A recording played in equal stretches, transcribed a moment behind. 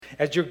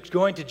as you're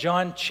going to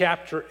John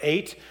chapter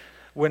 8.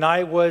 When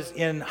I was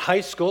in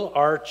high school,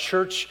 our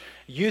church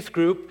youth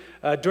group,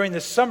 during the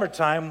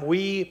summertime,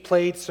 we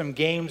played some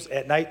games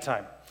at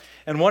nighttime.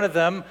 And one of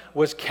them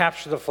was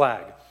Capture the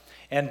Flag.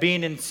 And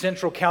being in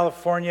Central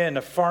California in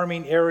a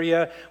farming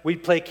area,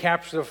 we'd play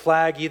Capture the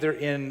Flag either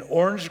in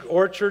orange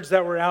orchards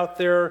that were out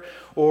there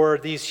or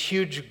these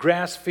huge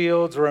grass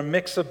fields or a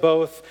mix of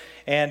both.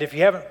 And if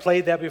you haven't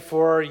played that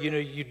before,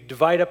 you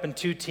divide up in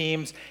two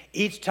teams.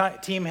 Each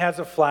team has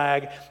a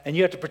flag, and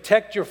you have to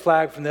protect your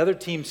flag from the other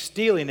team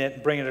stealing it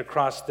and bringing it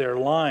across their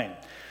line.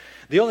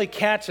 The only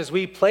catch as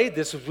we played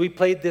this was we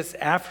played this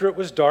after it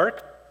was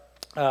dark.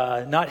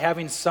 Not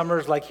having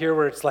summers like here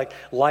where it's like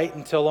light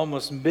until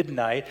almost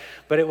midnight,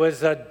 but it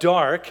was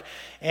dark,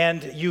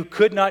 and you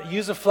could not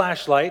use a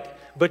flashlight,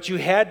 but you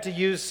had to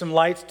use some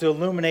lights to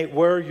illuminate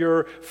where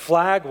your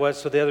flag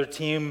was so the other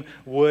team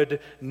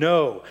would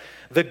know.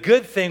 The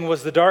good thing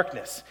was the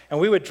darkness, and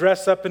we would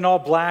dress up in all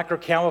black or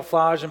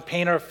camouflage and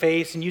paint our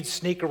face, and you'd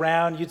sneak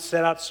around, you'd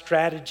set out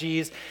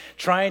strategies,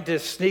 trying to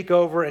sneak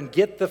over and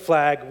get the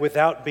flag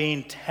without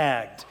being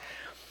tagged.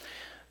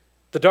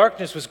 The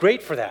darkness was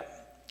great for that.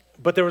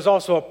 But there was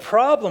also a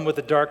problem with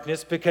the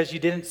darkness because you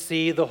didn't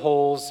see the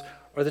holes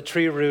or the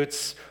tree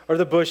roots or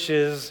the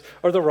bushes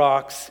or the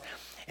rocks,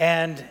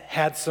 and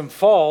had some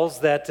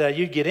falls that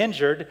you'd get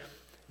injured,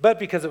 but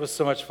because it was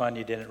so much fun,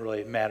 you didn't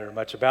really matter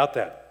much about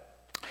that.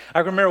 I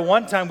remember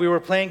one time we were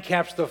playing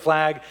Capture the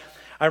Flag.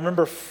 I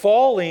remember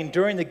falling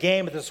during the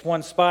game at this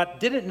one spot,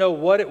 didn't know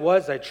what it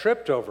was I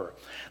tripped over.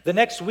 The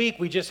next week,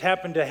 we just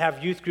happened to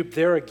have youth group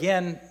there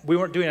again. We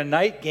weren't doing a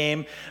night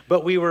game,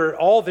 but we were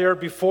all there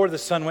before the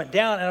sun went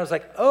down, and I was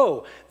like,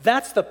 oh,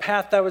 that's the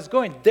path I was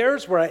going.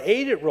 There's where I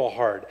ate it real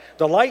hard.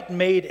 The light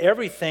made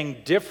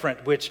everything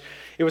different, which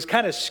it was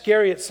kind of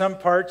scary at some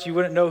parts. You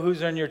wouldn't know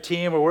who's on your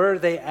team or where are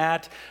they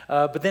at,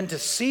 but then to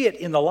see it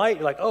in the light,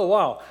 you're like, oh,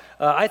 wow.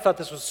 I thought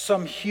this was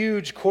some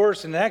huge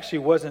course, and it actually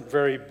wasn't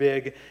very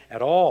big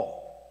at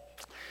all.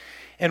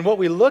 And what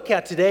we look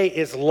at today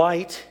is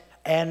light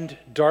and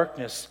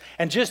darkness.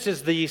 And just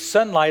as the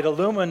sunlight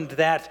illumined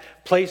that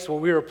place where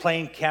we were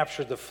playing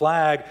Capture the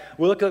Flag,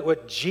 we'll look at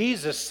what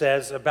Jesus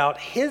says about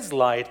his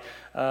light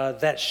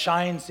that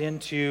shines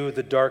into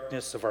the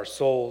darkness of our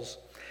souls.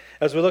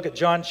 As we look at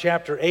John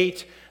chapter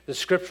 8, the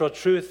scriptural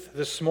truth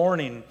this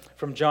morning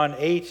from John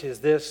 8 is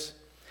this: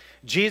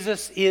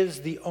 Jesus is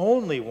the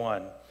only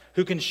one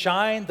who can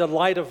shine the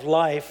light of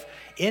life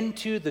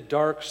into the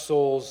dark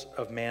souls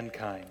of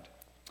mankind.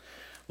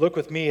 Look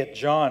with me at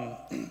John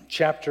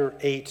chapter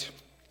 8,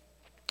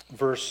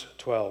 verse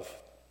 12.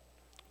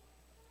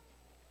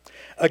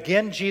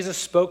 Again, Jesus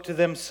spoke to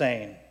them,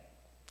 saying,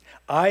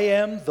 I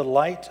am the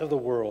light of the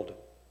world.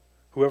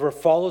 Whoever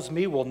follows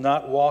me will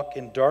not walk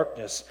in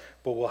darkness,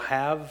 but will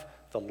have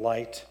the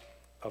light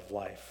of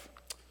life.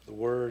 The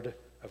word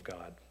of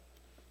God.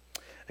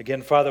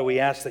 Again, Father, we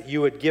ask that you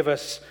would give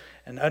us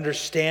an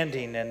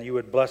understanding, and you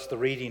would bless the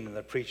reading and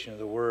the preaching of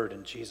the word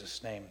in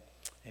Jesus' name.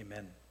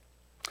 Amen.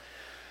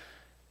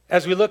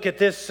 As we look at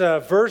this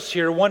verse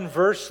here, one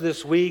verse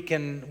this week,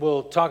 and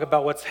we'll talk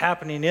about what's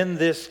happening in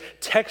this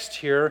text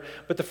here,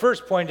 but the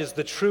first point is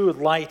the true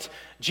light.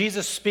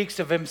 Jesus speaks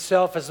of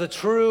himself as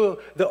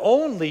the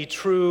only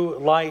true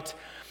light.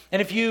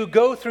 And if you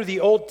go through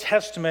the Old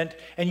Testament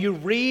and you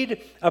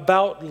read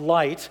about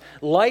light,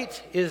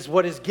 light is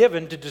what is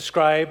given to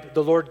describe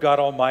the Lord God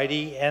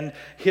Almighty and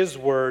his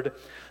word.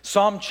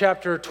 Psalm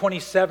chapter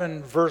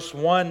 27 verse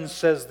 1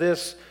 says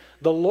this,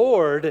 the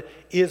Lord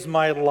is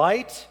my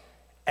light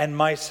and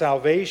my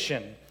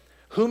salvation.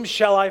 Whom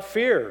shall I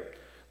fear?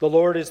 The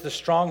Lord is the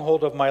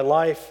stronghold of my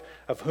life.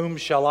 Of whom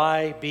shall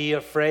I be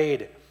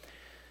afraid?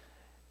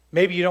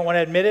 Maybe you don't want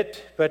to admit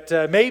it,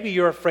 but maybe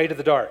you're afraid of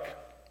the dark.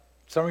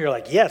 Some of you are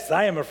like, yes,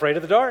 I am afraid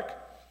of the dark.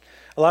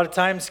 A lot of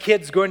times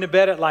kids going to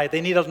bed at night,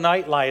 they need a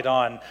night light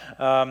on.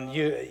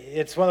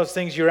 It's one of those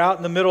things, you're out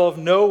in the middle of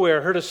nowhere.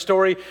 I heard a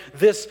story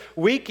this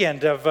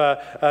weekend of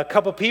a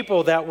couple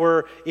people that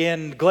were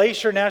in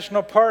Glacier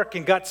National Park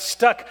and got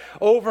stuck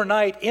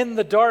overnight in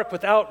the dark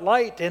without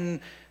light, and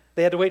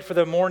they had to wait for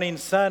the morning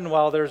sun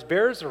while there's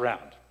bears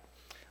around.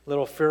 A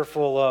little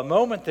fearful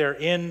moment there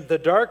in the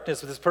darkness.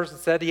 This person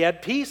said he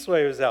had peace while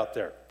he was out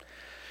there.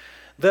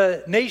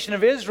 The nation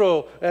of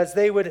Israel, as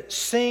they would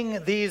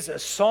sing these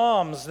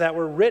psalms that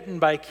were written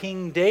by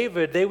King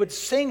David, they would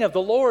sing of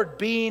the Lord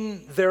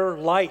being their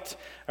light,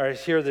 or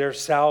here their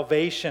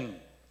salvation.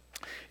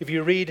 If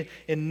you read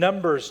in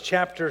Numbers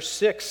chapter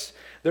 6,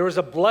 there was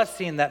a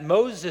blessing that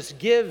Moses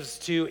gives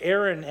to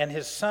Aaron and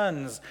his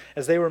sons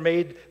as they were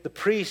made the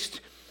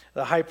priest,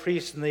 the high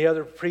priest and the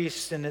other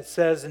priests. And it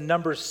says in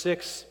Numbers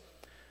 6,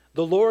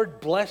 the Lord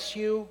bless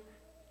you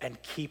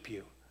and keep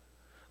you.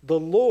 The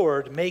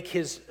Lord make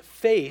his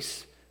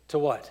face to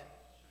what?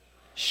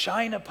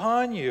 Shine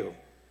upon you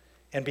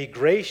and be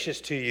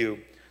gracious to you.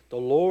 The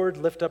Lord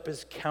lift up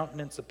his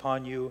countenance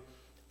upon you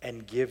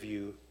and give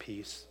you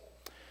peace.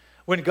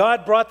 When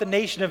God brought the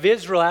nation of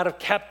Israel out of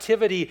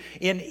captivity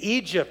in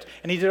Egypt,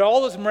 and he did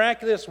all those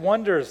miraculous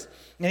wonders,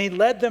 and he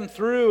led them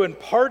through and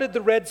parted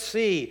the Red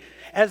Sea,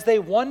 as they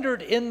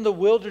wandered in the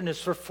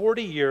wilderness for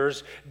 40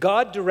 years,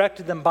 God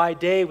directed them by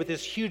day with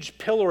this huge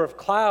pillar of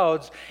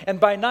clouds, and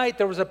by night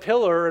there was a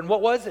pillar, and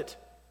what was it?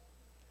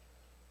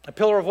 A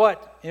pillar of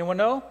what? Anyone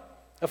know?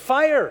 A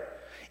fire.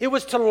 It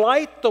was to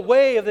light the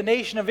way of the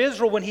nation of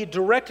Israel when he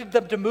directed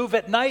them to move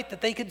at night,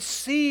 that they could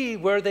see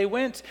where they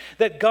went,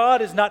 that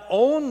God is not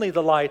only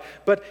the light,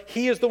 but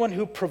he is the one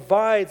who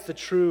provides the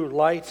true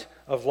light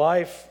of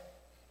life.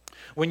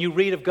 When you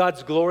read of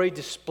God's glory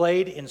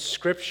displayed in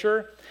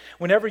Scripture,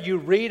 whenever you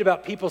read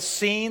about people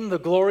seeing the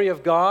glory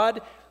of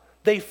God,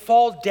 they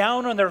fall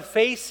down on their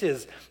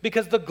faces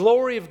because the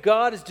glory of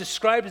God is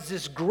described as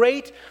this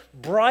great,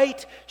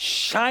 bright,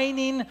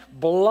 shining,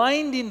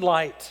 blinding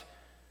light.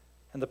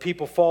 And the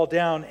people fall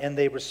down and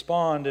they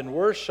respond in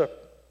worship.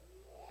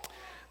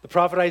 The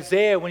prophet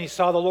Isaiah, when he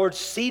saw the Lord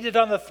seated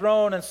on the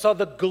throne and saw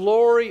the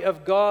glory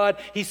of God,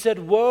 he said,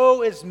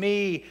 "Woe is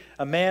me,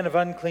 a man of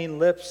unclean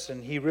lips,"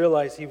 and he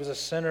realized he was a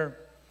sinner.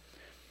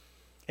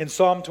 In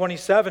Psalm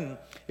 27,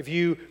 if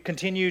you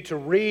continue to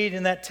read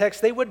in that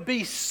text, they would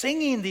be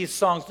singing these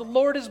songs. The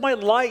Lord is my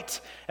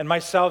light and my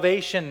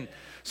salvation.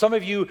 Some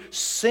of you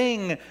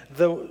sing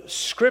the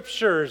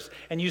scriptures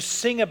and you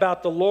sing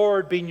about the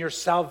Lord being your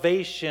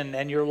salvation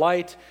and your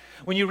light.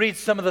 When you read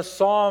some of the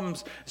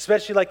Psalms,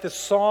 especially like the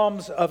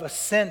Psalms of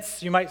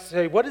Ascents, you might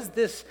say, what is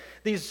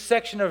these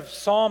section of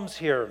Psalms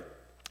here?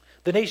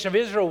 The nation of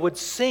Israel would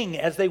sing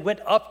as they went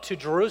up to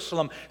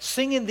Jerusalem,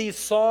 singing these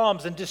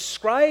psalms and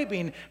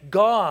describing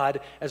God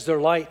as their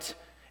light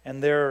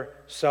and their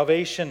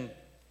salvation.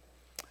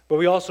 But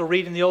we also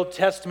read in the Old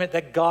Testament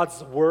that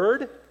God's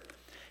word,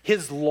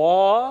 his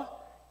law,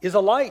 is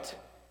a light.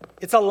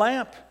 It's a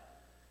lamp.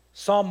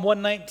 Psalm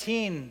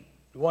 119,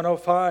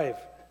 105.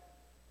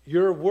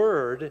 Your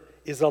word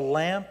is a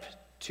lamp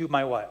to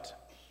my what?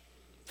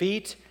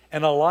 Feet,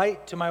 and a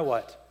light to my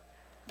what?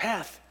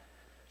 Path.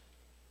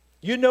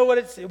 You know what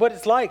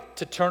it's like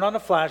to turn on a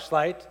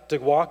flashlight, to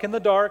walk in the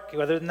dark,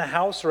 whether in the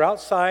house or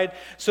outside,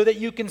 so that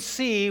you can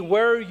see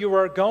where you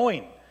are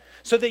going,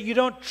 so that you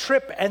don't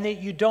trip and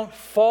that you don't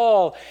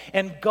fall.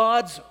 And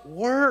God's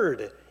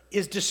word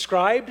is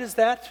described as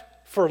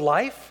that for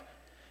life.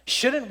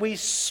 Shouldn't we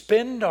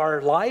spend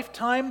our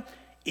lifetime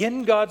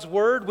in God's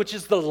word, which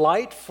is the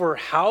light for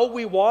how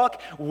we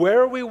walk,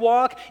 where we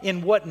walk,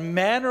 in what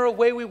manner of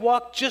way we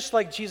walk, just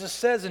like Jesus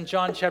says in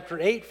John chapter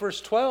 8,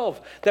 verse 12,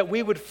 that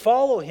we would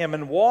follow him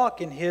and walk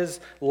in his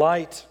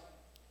light.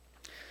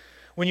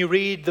 When you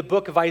read the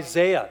book of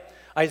Isaiah,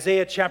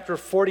 Isaiah chapter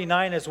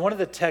 49 is one of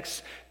the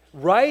texts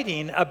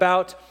writing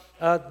about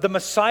the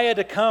Messiah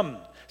to come.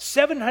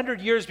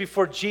 700 years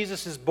before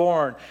Jesus is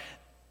born,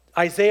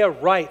 Isaiah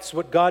writes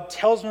what God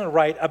tells him to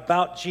write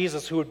about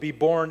Jesus who would be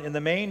born in the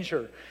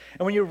manger.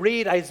 And when you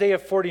read Isaiah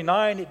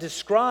 49, it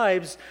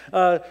describes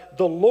the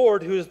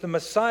Lord who is the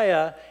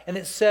Messiah, and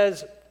it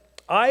says,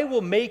 "I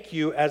will make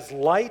you as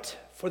light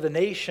for the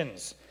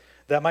nations,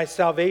 that my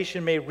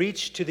salvation may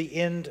reach to the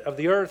end of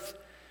the earth."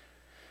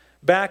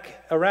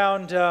 Back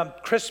around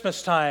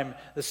Christmas time,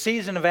 the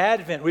season of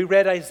Advent, we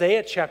read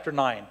Isaiah chapter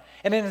 9.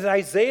 And in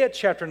Isaiah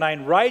chapter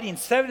 9, writing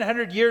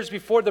 700 years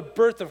before the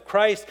birth of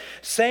Christ,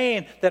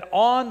 saying that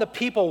on the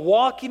people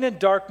walking in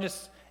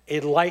darkness, a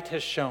light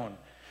has shone,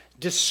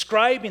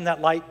 describing that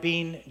light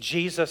being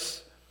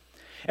Jesus.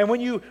 And when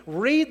you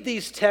read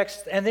these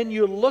texts and then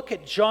you look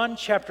at John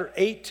chapter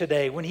 8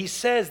 today, when he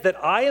says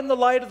that I am the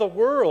light of the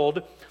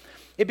world,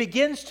 it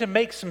begins to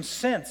make some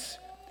sense.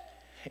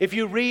 If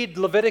you read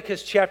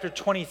Leviticus chapter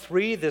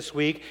 23 this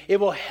week, it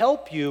will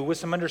help you with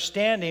some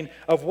understanding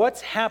of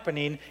what's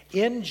happening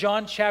in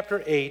John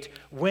chapter 8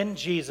 when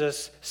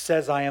Jesus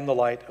says, I am the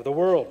light of the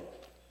world.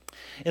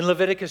 In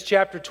Leviticus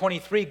chapter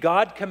 23,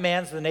 God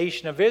commands the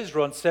nation of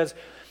Israel and says,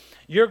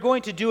 you're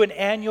going to do an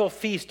annual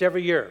feast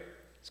every year.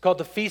 It's called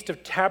the Feast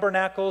of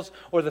Tabernacles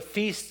or the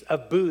Feast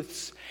of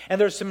Booths.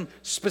 And there's some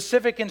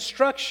specific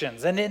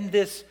instructions. And in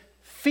this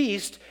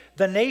feast,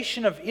 the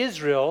nation of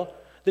Israel,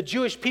 the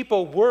Jewish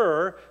people,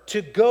 were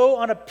to go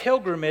on a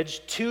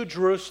pilgrimage to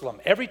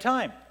Jerusalem every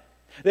time.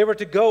 They were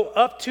to go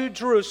up to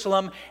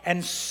Jerusalem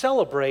and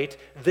celebrate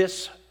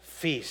this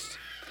feast.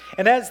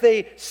 And as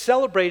they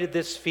celebrated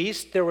this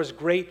feast, there was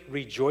great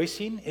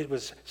rejoicing. It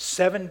was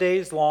 7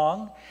 days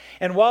long.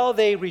 And while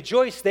they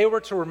rejoiced, they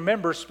were to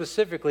remember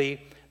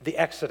specifically the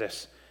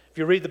Exodus. If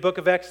you read the book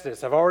of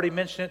Exodus, I've already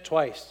mentioned it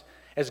twice,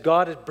 as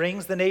God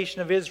brings the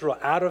nation of Israel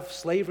out of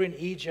slavery in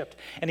Egypt,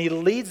 and he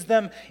leads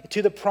them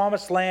to the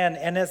promised land.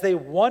 And as they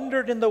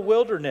wandered in the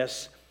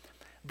wilderness,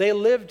 they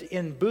lived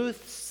in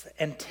booths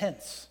and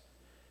tents.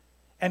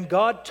 And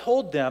God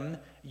told them,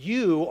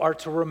 you are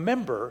to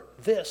remember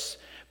this,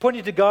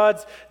 pointing to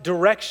God's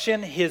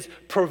direction, his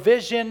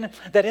provision,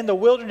 that in the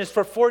wilderness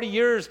for 40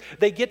 years,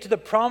 they get to the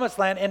promised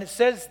land, and it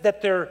says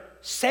that their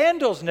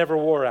sandals never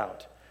wore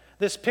out.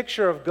 This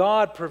picture of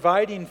God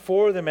providing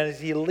for them as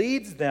he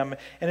leads them.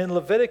 And in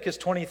Leviticus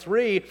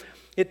 23,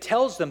 it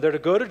tells them they're to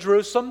go to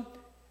Jerusalem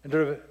and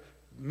to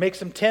make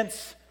some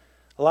tents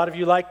A lot of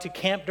you like to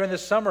camp during the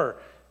summer.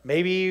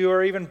 Maybe you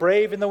are even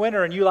brave in the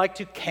winter and you like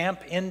to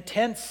camp in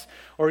tents.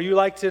 Or you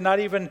like to not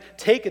even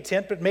take a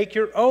tent, but make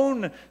your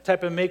own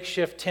type of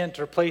makeshift tent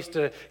or place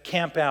to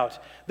camp out.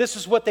 This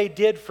is what they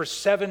did for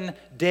 7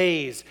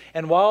 days.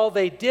 And while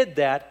they did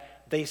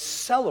that, they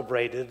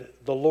celebrated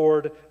the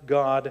Lord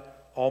God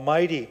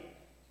Almighty.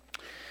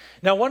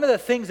 Now, one of the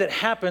things that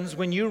happens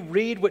when you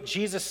read what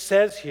Jesus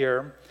says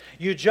here,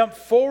 you jump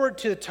forward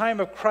to the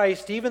time of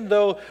Christ, even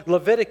though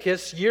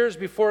Leviticus, years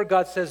before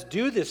God says,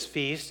 do this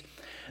feast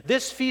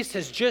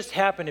has just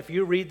happened if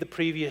you read the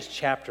previous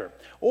chapter.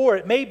 Or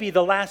it may be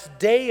the last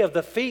day of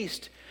the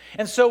feast.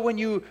 And so when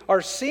you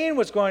are seeing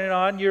what's going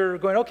on, you're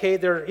going, okay,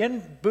 they're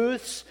in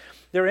booths,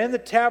 they're in the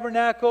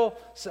tabernacle,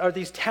 or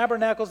these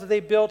tabernacles that they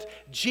built.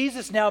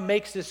 Jesus now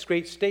makes this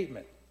great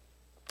statement.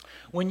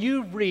 When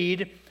you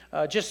read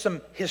just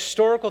some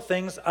historical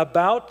things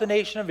about the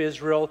nation of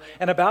Israel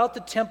and about the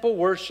temple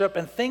worship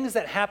and things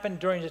that happened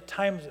during the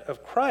times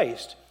of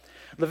Christ,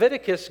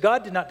 Leviticus,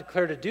 God did not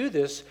declare to do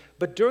this,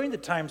 but during the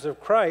times of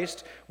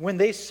Christ, when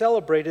they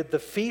celebrated the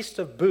Feast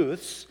of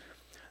Booths,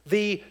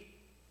 they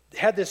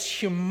had this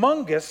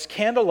humongous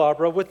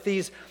candelabra with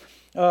these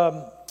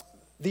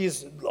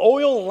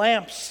oil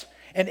lamps.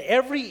 And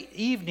every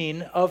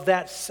evening of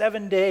that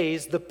 7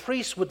 days, the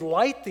priests would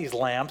light these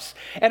lamps.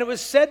 And it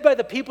was said by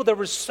the people there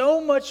was so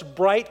much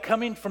bright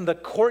coming from the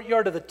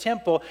courtyard of the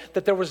temple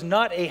that there was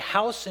not a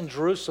house in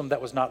Jerusalem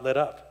that was not lit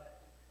up.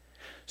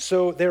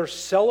 So they're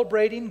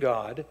celebrating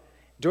God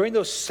during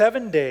those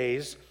 7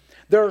 days.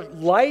 They're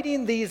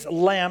lighting these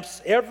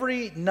lamps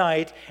every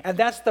night. And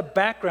that's the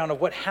background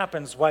of what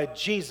happens, why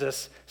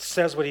Jesus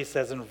says what he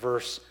says in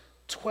verse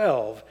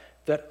 12,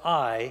 that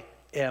I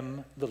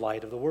am the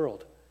light of the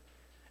world.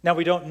 Now,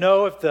 we don't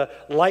know if the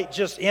light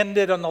just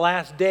ended on the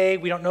last day.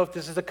 We don't know if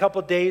this is a couple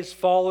days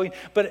following.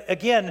 But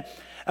again,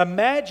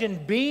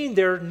 imagine being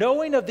there,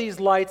 knowing of these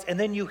lights, and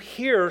then you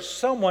hear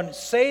someone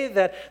say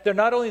that they're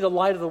not only the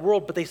light of the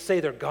world, but they say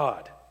they're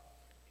God.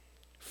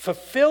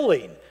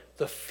 Fulfilling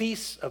the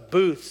Feast of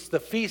Booths, the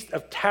Feast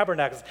of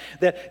Tabernacles,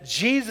 that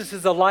Jesus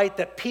is the light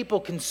that people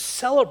can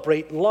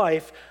celebrate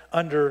life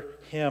under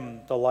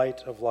him, the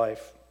light of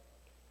life.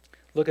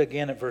 Look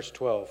again at verse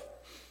 12.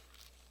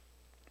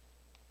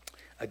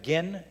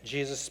 Again,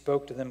 Jesus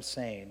spoke to them,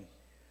 saying,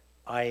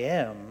 I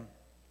am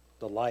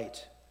the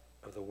light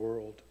of the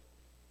world.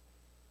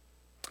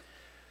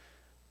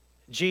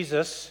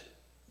 Jesus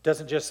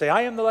doesn't just say,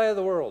 I am the light of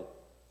the world,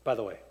 by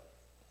the way.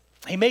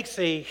 He makes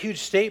a huge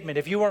statement.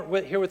 If you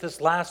weren't here with us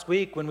last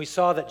week when we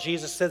saw that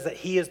Jesus says that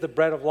he is the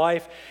bread of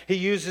life, he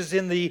uses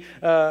in the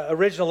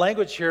original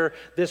language here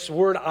this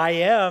word I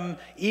am,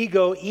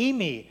 ego,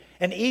 eimi.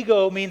 And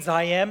ego means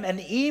I am, and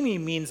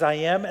eimi means I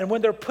am. And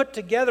when they're put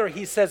together,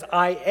 he says,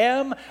 I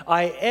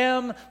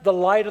am the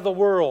light of the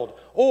world.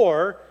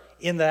 Or,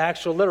 in the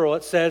actual literal,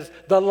 it says,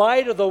 the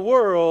light of the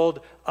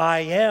world, I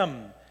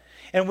am.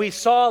 And we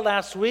saw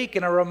last week,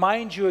 and I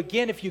remind you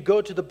again, if you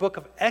go to the book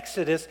of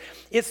Exodus,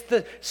 it's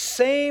the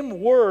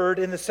same word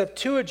in the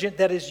Septuagint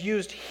that is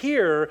used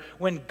here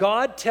when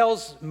God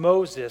tells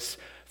Moses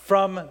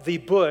from the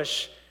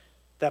bush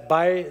that,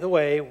 by the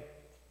way,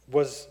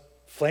 was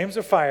flames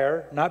of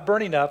fire, not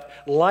burning up,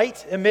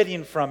 light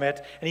emitting from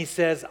it. And he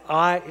says,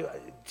 I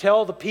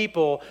tell the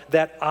people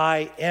that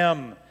I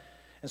am.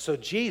 And so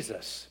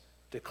Jesus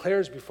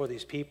declares before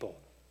these people,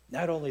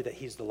 not only that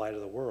he's the light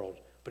of the world,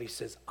 but he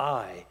says,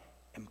 I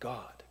am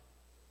God.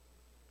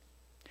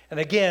 And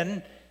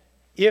again,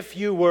 if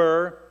you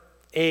were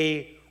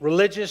a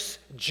religious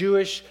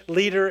Jewish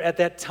leader at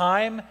that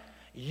time,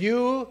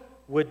 you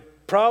would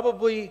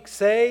probably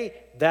say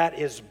that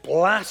is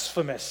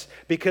blasphemous,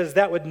 because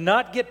that would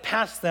not get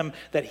past them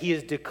that he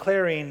is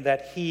declaring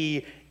that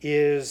he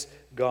is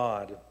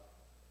God.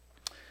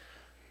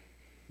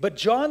 But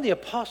John the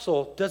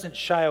Apostle doesn't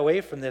shy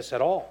away from this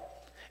at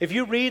all. If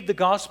you read the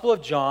Gospel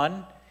of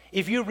John,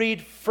 if you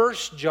read 1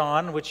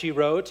 John, which he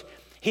wrote,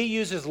 he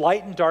uses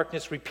light and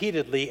darkness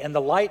repeatedly, and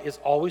the light is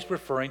always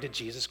referring to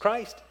Jesus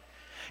Christ.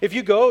 If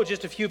you go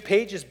just a few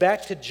pages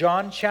back to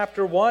John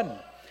chapter 1,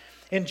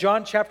 in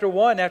John chapter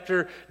 1,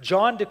 after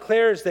John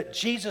declares that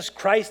Jesus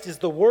Christ is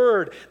the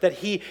Word, that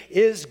he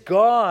is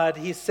God,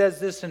 he says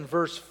this in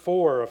verse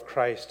 4 of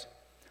Christ.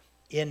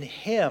 In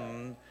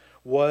him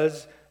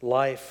was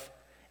life,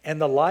 and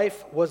the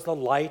life was the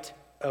light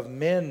of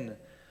men.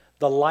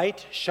 The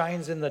light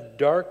shines in the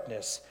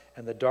darkness,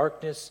 and the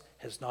darkness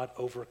has not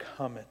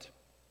overcome it.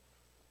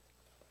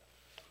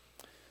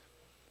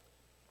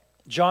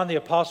 John the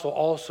Apostle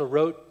also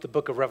wrote the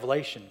book of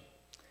Revelation.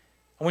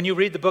 When you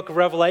read the book of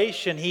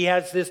Revelation, he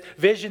has this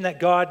vision that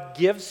God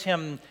gives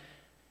him,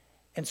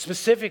 and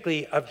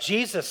specifically of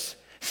Jesus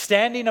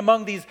standing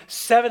among these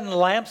 7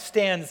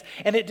 lampstands.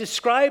 And it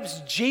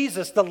describes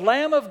Jesus, the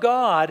Lamb of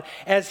God,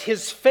 as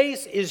his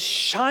face is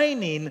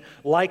shining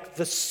like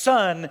the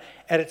sun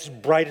at its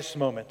brightest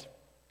moment.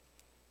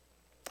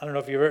 I don't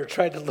know if you've ever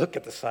tried to look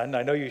at the sun.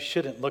 I know you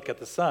shouldn't look at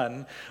the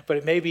sun, but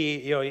it may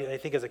be, I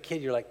think as a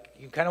kid, you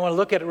kind of want to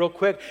look at it real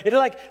quick. It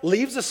like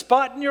leaves a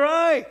spot in your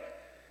eye.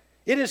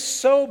 It is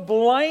so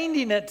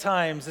blinding at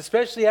times,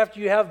 especially after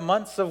you have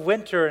months of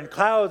winter and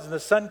clouds and the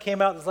sun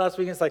came out this last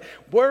week. And it's like,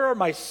 where are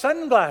my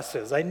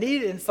sunglasses? I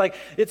need it. And it's like,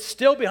 it's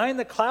still behind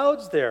the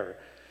clouds there.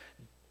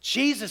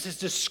 Jesus is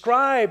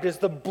described as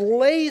the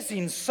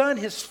blazing sun.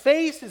 His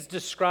face is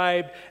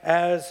described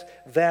as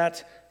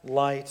that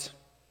light.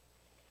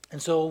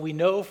 And so we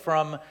know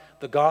from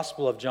the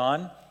Gospel of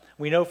John,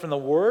 we know from the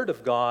Word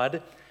of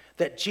God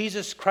that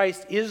Jesus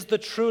Christ is the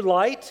true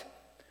light,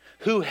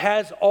 who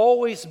has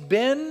always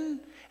been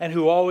and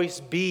who always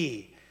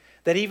be.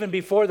 That even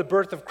before the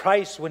birth of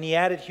Christ, when he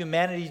added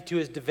humanity to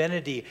his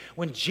divinity,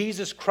 when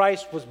Jesus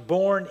Christ was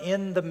born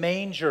in the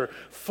manger,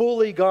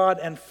 fully God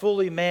and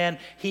fully man,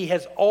 he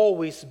has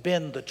always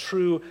been the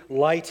true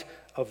light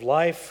of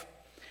life.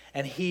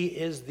 And he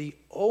is the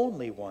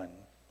only one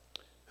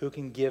who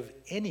can give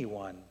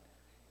anyone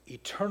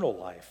eternal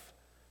life,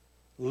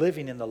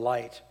 living in the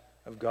light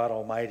of God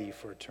Almighty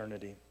for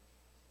eternity.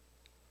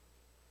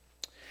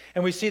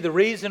 And we see the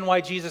reason why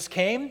Jesus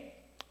came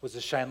was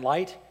to shine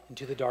light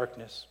into the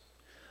darkness.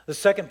 The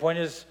second point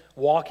is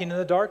walking in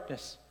the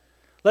darkness.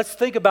 Let's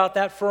think about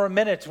that for a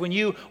minute. When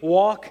you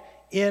walk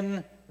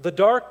in the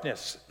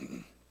darkness,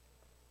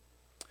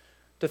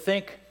 to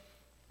think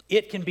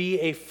it can be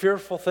a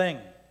fearful thing.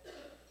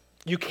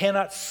 You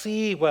cannot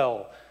see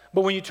well.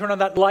 But when you turn on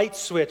that light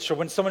switch, or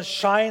when someone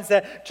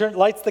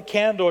lights the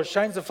candle or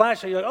shines the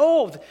flashlight, you're like,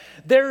 oh,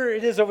 there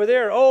it is over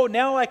there. Oh,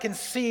 now I can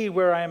see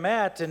where I'm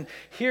at. And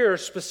here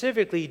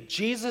specifically,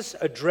 Jesus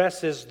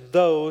addresses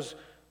those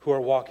who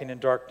are walking in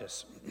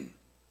darkness.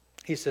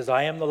 He says,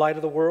 I am the light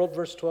of the world,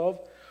 verse 12.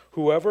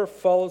 Whoever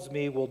follows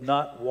me will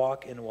not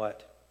walk in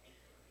what?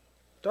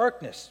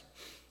 Darkness.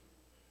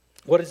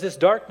 What is this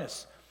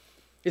darkness?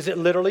 Is it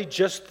literally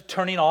just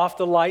turning off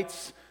the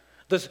lights,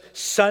 the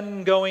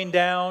sun going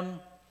down,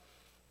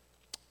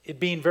 it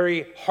being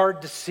very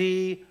hard to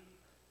see?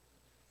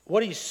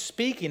 What he's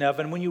speaking of,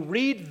 and when you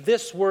read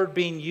this word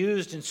being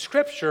used in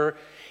Scripture,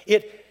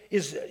 it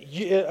is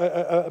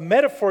a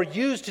metaphor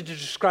used to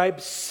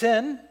describe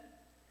sin.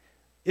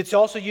 It's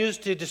also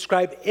used to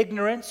describe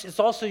ignorance. It's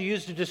also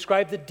used to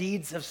describe the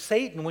deeds of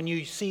Satan when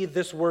you see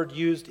this word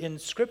used in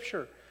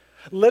Scripture.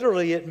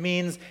 Literally, it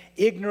means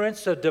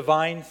ignorance of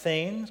divine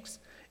things.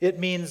 It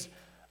means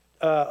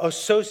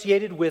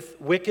associated with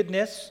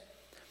wickedness.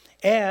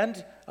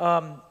 And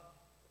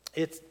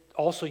it's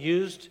also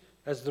used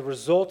as the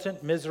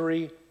resultant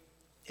misery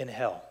in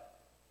hell.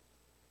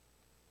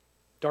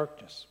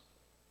 Darkness.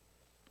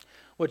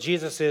 What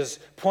Jesus is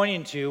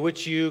pointing to,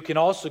 which you can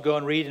also go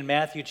and read in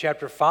Matthew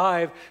chapter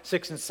 5,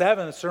 6, and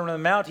 7, the Sermon on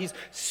the Mount, he's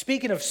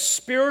speaking of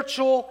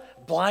spiritual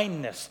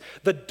blindness.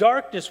 The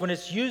darkness, when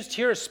it's used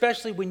here,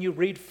 especially when you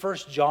read 1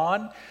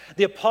 John,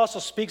 the apostle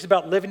speaks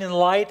about living in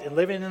light and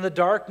living in the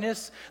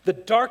darkness. The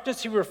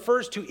darkness he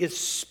refers to is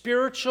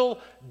spiritual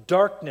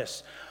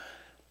darkness.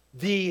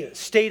 The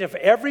state of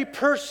every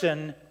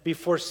person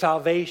before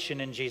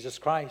salvation in Jesus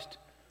Christ.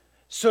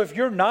 So if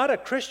you're not a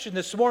Christian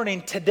this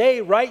morning,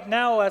 today, right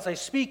now, as I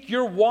speak,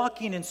 you're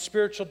walking in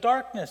spiritual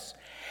darkness.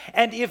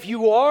 And if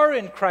you are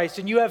in Christ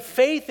and you have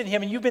faith in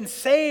Him and you've been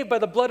saved by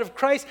the blood of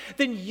Christ,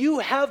 then you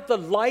have the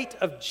light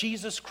of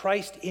Jesus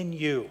Christ in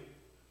you.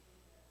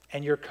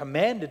 And you're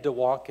commanded to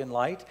walk in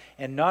light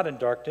and not in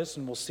darkness,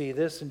 and we'll see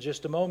this in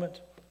just a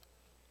moment.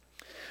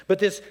 But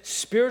this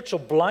spiritual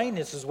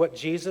blindness is what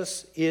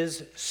Jesus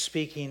is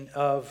speaking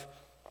of.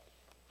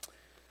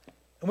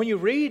 And when you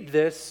read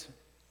this,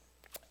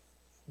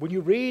 when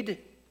you read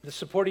the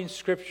supporting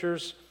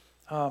scriptures,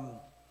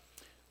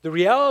 the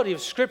reality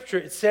of Scripture,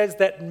 it says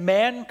that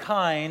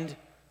mankind,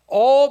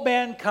 all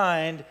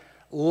mankind,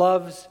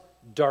 loves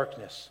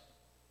darkness.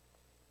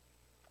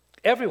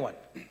 Everyone.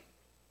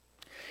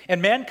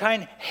 And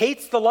mankind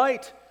hates the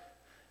light.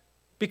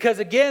 Because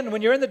again,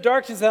 when you're in the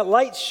darkness, that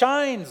light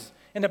shines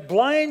and it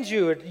blinds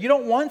you. You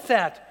don't want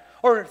that.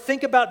 Or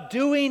think about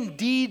doing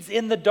deeds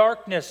in the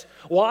darkness.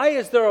 Why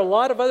is there a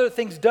lot of other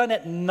things done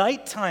at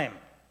nighttime?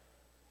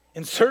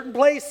 In certain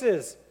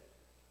places,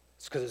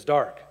 it's because it's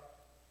dark.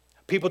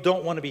 People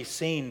don't want to be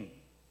seen.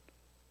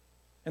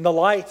 And the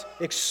light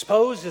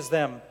exposes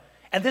them.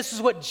 And this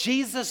is what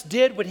Jesus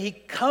did when He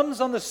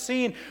comes on the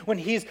scene, when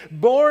He's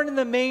born in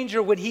the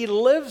manger, when He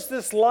lives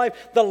this life,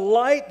 the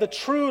light, the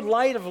true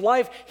light of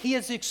life. He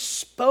is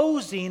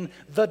exposing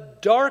the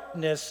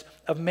darkness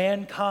of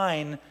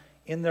mankind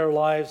in their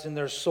lives, in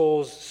their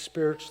souls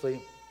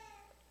spiritually.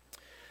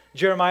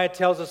 Jeremiah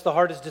tells us the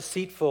heart is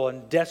deceitful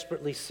and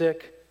desperately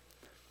sick.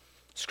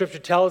 Scripture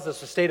tells us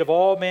the state of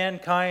all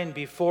mankind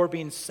before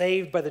being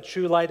saved by the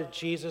true light of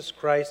Jesus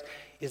Christ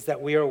is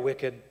that we are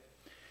wicked.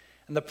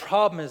 And the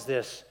problem is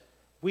this: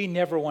 we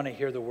never want to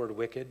hear the word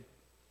wicked.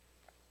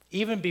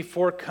 Even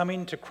before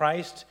coming to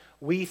Christ,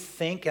 we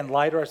think and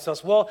lie to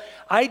ourselves, well,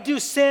 I do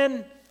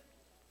sin,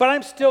 but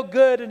I'm still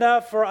good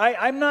enough, or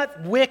I'm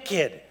not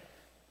wicked.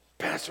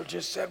 Pastor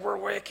just said we're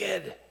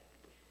wicked.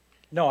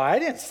 No, I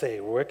didn't say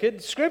we're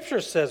wicked.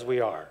 Scripture says we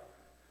are.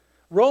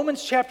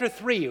 Romans chapter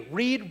 3.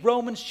 Read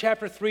Romans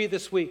chapter 3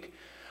 this week.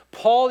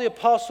 Paul the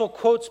apostle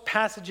quotes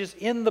passages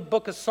in the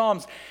book of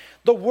Psalms.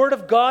 The Word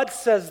of God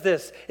says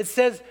this. It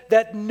says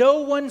that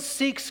no one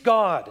seeks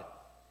God.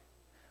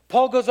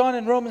 Paul goes on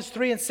in Romans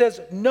 3 and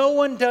says, no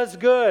one does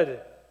good. And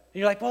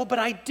you're like, well, but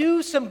I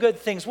do some good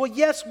things. Well,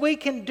 yes, we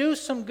can do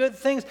some good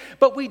things,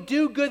 but we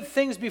do good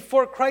things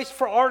before Christ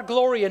for our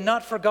glory and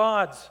not for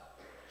God's.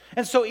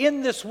 And so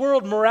in this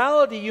world,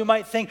 morality, you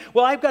might think,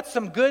 well, I've got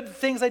some good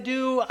things I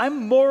do.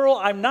 I'm moral.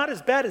 I'm not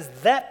as bad as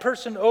that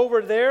person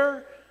over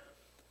there.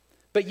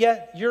 But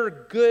yet your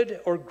good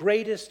or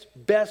greatest,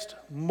 best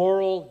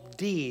moral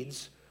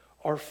deeds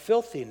are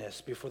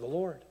filthiness before the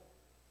Lord.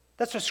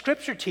 That's what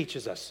Scripture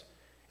teaches us.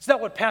 It's not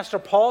what Pastor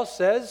Paul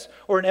says,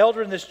 or an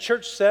elder in this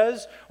church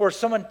says, or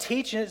someone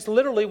teaching. It's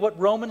literally what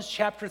Romans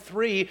chapter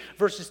 3,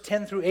 verses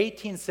 10 through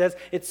 18 says.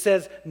 It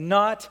says,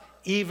 not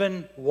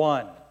even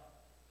one.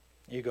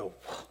 You go,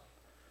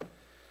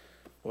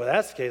 well,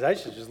 that's the case. I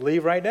should just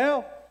leave right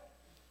now.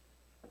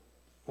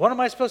 What am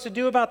I supposed to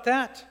do about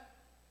that?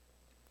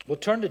 We'll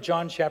turn to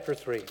John chapter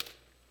 3.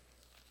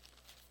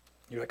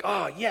 You're like,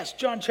 oh, yes,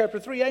 John chapter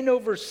 3. I know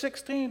verse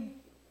 16.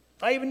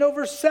 I even know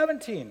verse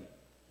 17.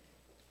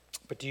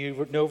 But do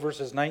you know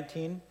verses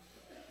 19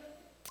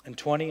 and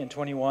 20 and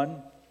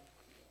 21?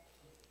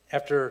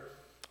 After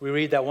we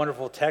read that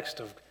wonderful text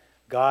of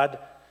God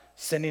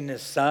sending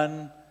His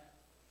Son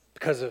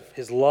because of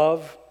His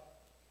love,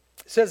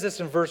 it says this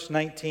in verse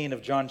 19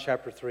 of John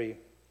chapter 3.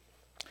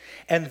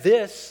 And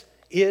this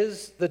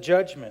is the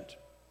judgment.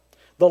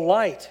 The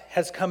light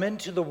has come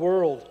into the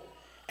world,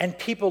 and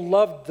people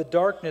loved the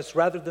darkness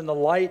rather than the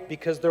light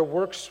because their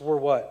works were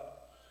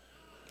what?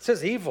 It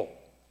says evil.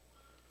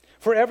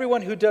 For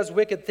everyone who does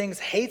wicked things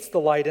hates the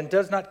light and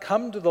does not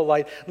come to the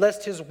light,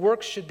 lest his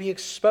works should be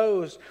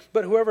exposed.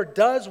 But whoever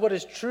does what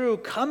is true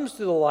comes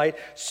to the light,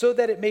 so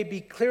that it may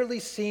be clearly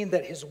seen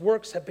that his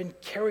works have been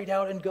carried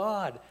out in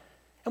God.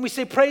 And we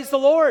say, praise the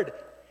Lord.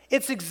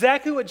 It's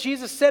exactly what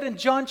Jesus said in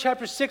John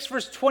chapter 6,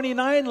 verse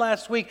 29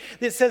 last week.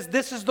 It says,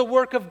 this is the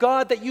work of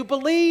God, that you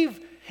believe.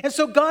 And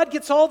so God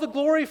gets all the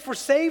glory for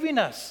saving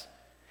us.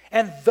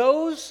 And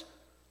those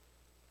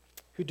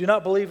who do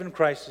not believe in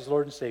Christ as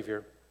Lord and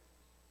Savior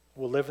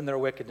will live in their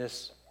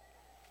wickedness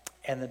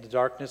and in the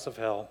darkness of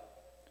hell,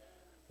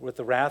 with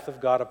the wrath of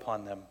God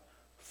upon them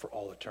for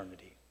all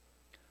eternity.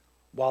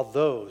 While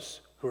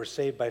those who are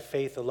saved by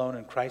faith alone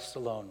in Christ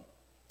alone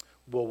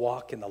will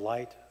walk in the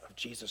light of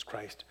Jesus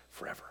Christ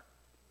forever.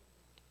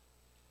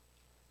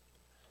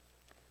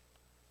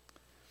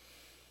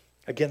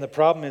 Again, the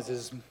problem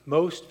is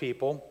most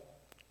people,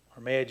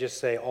 or may I just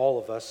say all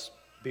of us,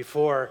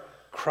 before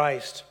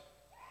Christ,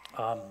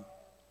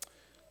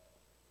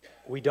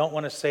 we don't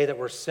want to say that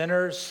we're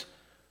sinners,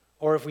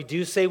 or if we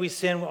do say we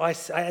sin, well,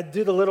 I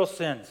do the little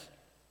sins.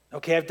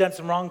 Okay, I've done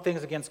some wrong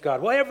things against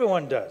God. Well,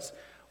 everyone does.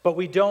 But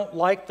we don't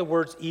like the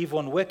words evil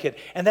and wicked.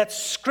 And that's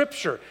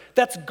Scripture.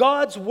 That's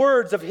God's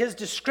words of His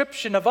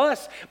description of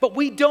us. But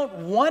we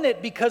don't want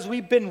it because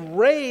we've been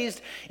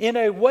raised in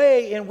a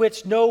way in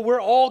which, no,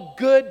 we're all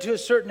good to a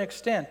certain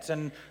extent.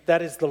 And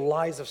that is the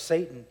lies of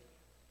Satan.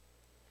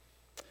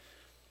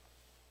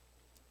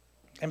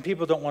 And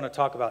people don't want to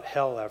talk about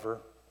hell ever.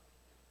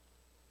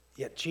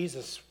 Yet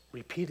Jesus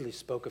repeatedly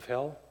spoke of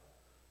hell.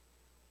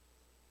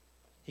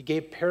 He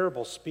gave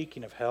parables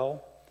speaking of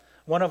hell.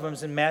 One of them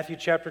is in Matthew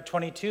chapter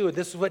 22.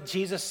 This is what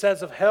Jesus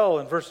says of hell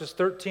in verses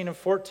 13 and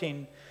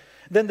 14.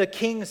 Then the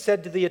king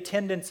said to the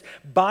attendants,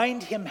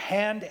 bind him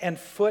hand and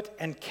foot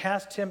and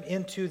cast him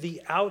into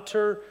the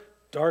outer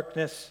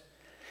darkness.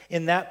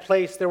 In that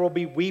place there will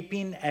be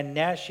weeping and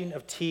gnashing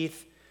of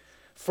teeth,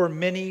 for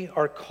many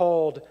are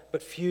called,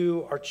 but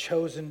few are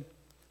chosen.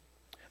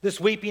 This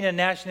weeping and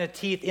gnashing of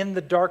teeth in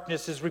the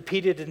darkness is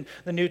repeated in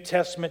the New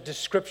Testament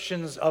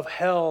descriptions of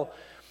hell.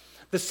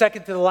 The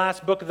second to the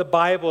last book of the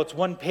Bible, it's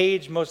one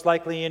page most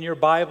likely in your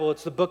Bible.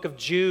 It's the book of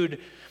Jude.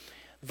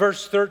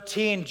 Verse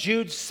 13,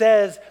 Jude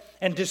says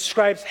and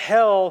describes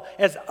hell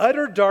as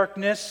utter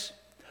darkness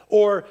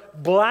or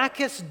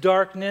blackest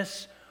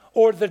darkness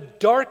or the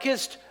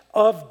darkest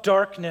of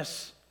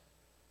darkness.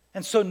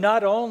 And so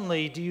not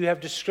only do you have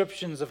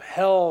descriptions of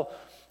hell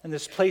and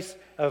this place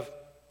of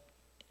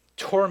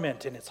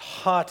torment and it's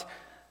hot,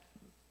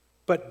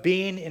 but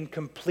being in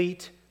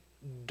complete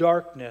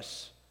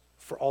darkness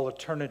for all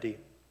eternity.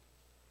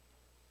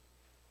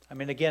 I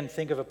mean, again,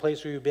 think of a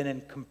place where you've been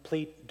in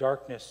complete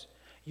darkness.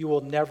 You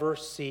will never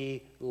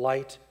see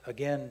light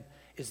again,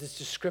 is this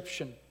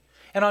description.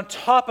 And on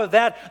top of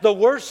that, the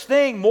worst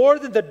thing, more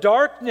than the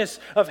darkness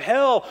of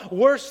hell,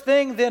 worse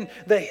thing than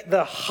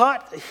the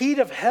hot heat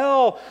of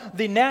hell,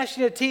 the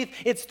gnashing of teeth,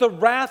 it's the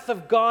wrath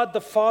of God the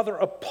Father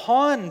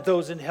upon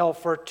those in hell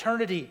for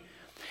eternity.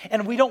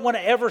 And we don't want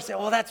to ever say,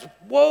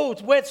 oh,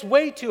 it's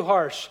way too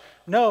harsh.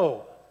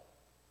 No.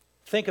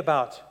 Think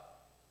about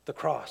the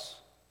cross.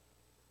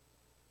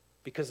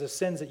 Because the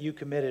sins that you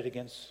committed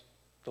against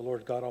the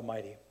Lord God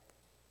Almighty.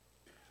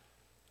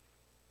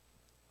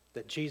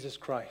 That Jesus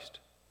Christ,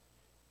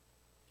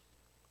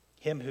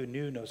 Him who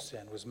knew no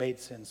sin, was made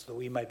sin so that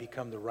we might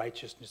become the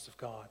righteousness of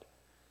God.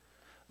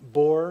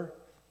 Bore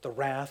the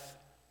wrath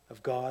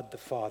of God the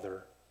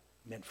Father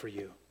meant for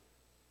you.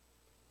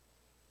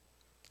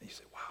 And you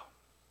say, wow.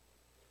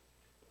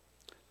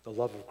 the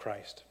love of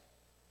Christ.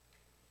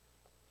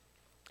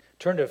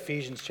 Turn to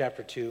Ephesians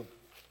chapter 2.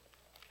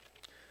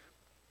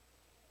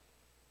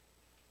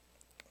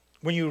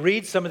 When you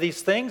read some of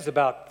these things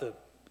about the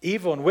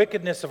evil and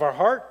wickedness of our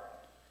heart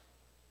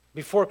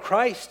before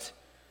Christ,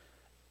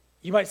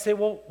 you might say,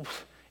 well,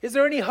 is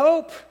there any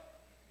hope?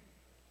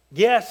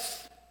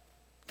 Yes,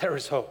 there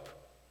is hope.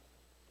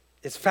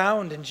 It's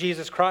found in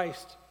Jesus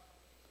Christ.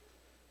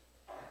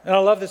 And I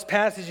love this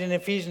passage in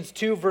Ephesians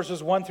 2,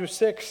 verses 1 through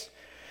 6.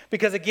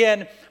 Because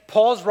again,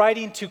 Paul's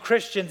writing to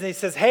Christians and he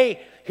says,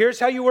 hey, here's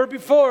how you were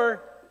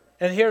before.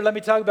 And here, let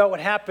me talk about what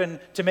happened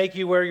to make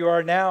you where you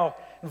are now.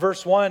 In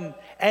verse 1,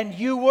 and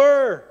you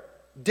were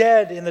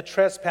dead in the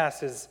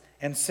trespasses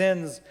and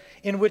sins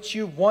in which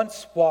you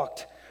once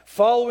walked,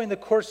 following the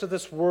course of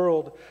this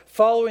world,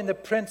 following the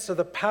prince of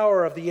the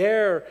power of the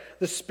air,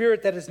 the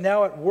spirit that is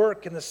now at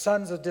work in the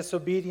sons of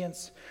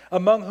disobedience,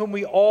 among whom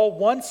we all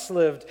once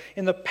lived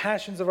in the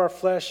passions of our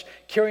flesh,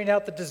 carrying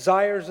out the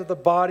desires of the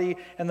body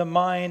and the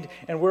mind,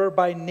 and were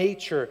by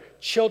nature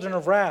children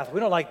of wrath.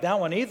 We don't like that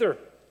one either.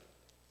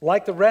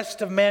 Like the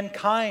rest of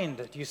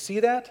mankind. Do you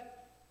see that?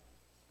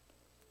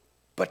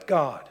 But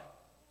God,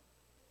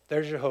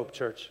 there's your hope,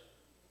 church.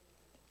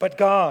 But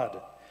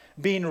God,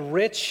 being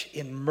rich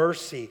in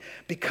mercy,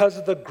 because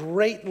of the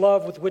great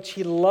love with which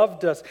He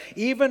loved us,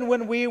 even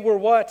when we were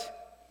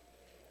what?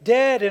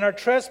 Dead in our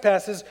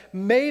trespasses,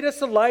 made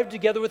us alive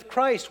together with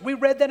Christ. We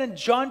read that in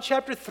John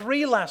chapter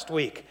 3 last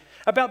week,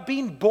 about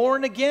being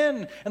born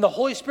again and the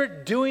Holy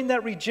Spirit doing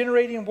that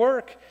regenerating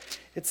work.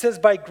 It says,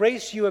 by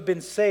grace you have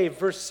been saved,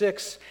 verse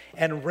 6,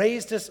 and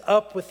raised us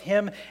up with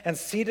Him and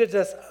seated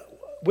us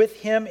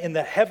with Him in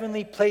the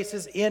heavenly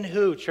places in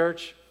who,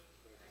 church?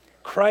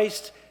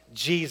 Christ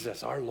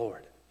Jesus, our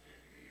Lord.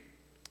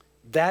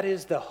 That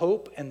is the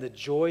hope and the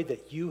joy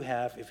that you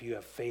have if you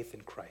have faith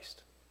in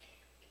Christ.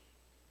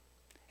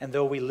 And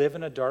though we live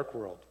in a dark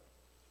world,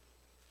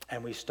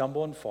 and we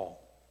stumble and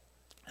fall,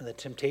 and the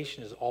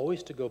temptation is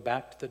always to go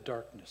back to the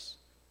darkness,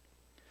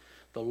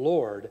 the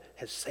Lord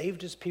has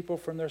saved His people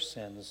from their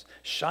sins,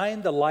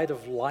 shined the light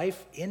of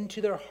life into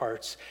their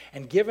hearts,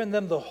 and given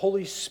them the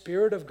Holy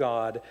Spirit of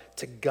God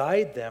to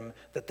guide them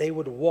that they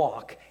would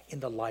walk in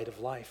the light of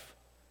life.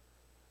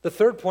 The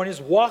third point is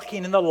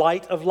walking in the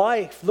light of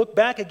life. Look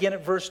back again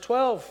at verse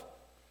 12.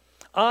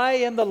 I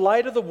am the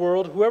light of the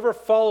world. Whoever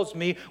follows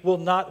me will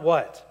not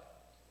what?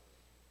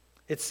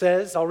 It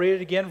says, I'll read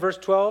it again, verse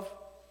 12,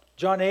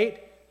 John 8.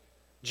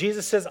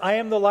 Jesus says, I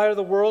am the light of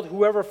the world.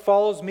 Whoever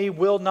follows me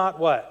will not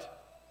what?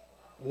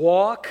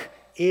 Walk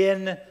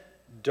in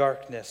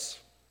darkness.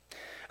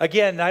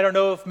 Again, I don't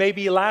know if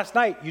maybe last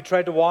night you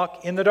tried to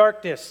walk in the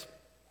darkness.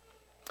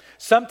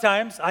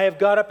 Sometimes I have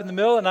got up in the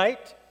middle of the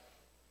night,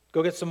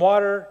 go get some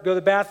water, go to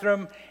the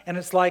bathroom, and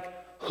it's like,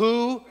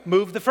 who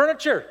moved the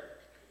furniture?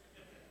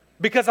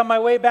 Because on my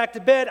way back to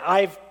bed,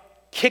 I've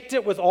kicked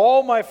it with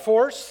all my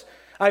force.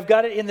 I've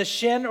got it in the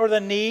shin or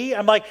the knee.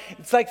 I'm like,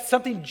 it's like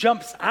something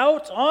jumps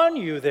out on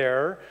you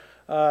there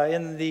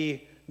in the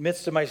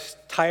midst of my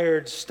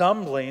tired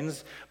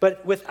stumblings.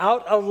 But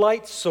without a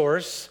light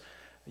source,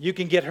 you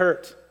can get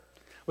hurt.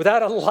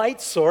 Without a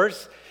light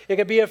source, it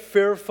can be a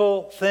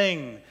fearful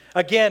thing.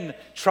 Again,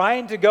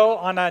 trying to go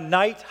on a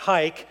night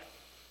hike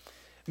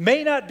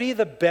may not be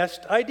the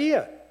best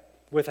idea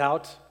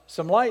without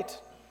some light.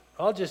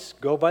 I'll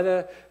just go by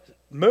the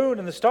moon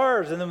and the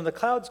stars, and then when the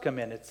clouds come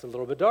in, it's a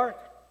little bit dark.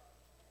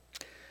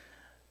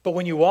 But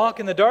when you walk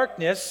in the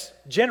darkness,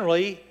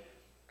 generally,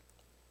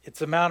 it's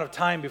the amount of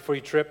time before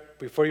you trip,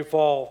 before you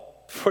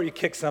fall, before you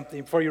kick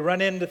something, before you run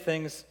into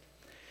things.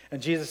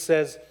 And Jesus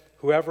says,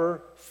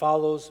 whoever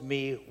follows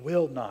me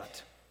will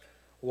not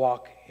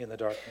walk in the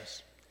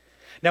darkness.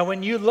 Now,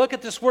 when you look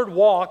at this word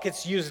walk,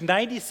 it's used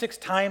 96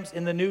 times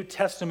in the New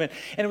Testament.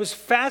 And it was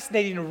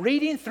fascinating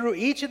reading through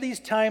each of these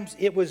times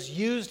it was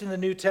used in the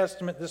New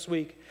Testament this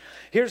week.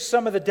 Here's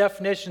some of the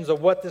definitions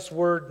of what this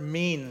word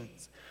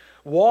means.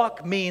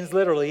 Walk means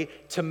literally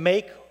to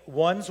make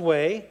one's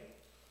way.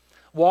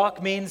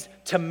 Walk means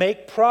to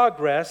make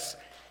progress.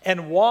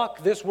 And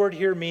walk, this word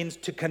here, means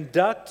to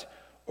conduct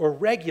or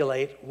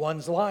regulate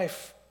one's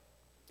life.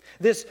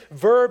 This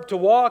verb to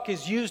walk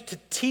is used to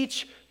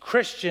teach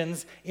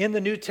Christians in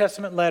the New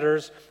Testament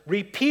letters,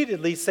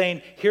 repeatedly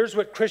saying, here's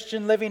what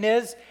Christian living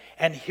is,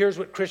 and here's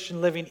what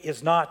Christian living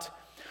is not.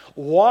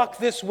 Walk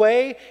this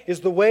way is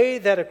the way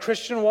that a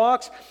Christian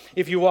walks.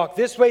 If you walk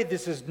this way,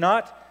 this is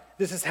not.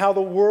 This is how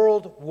the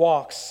world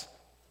walks.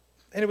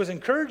 And it was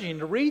encouraging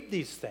to read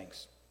these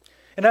things.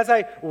 And as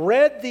I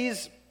read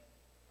these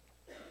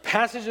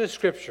passages of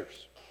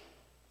scriptures,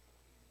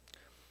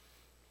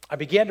 I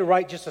began to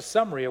write just a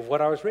summary of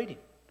what I was reading.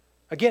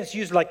 Again, it's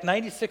used like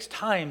 96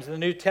 times in the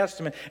New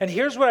Testament. And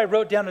here's what I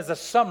wrote down as a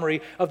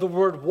summary of the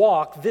word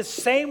walk, this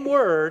same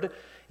word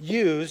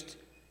used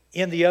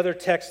in the other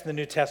texts in the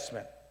New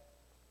Testament.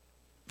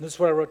 This is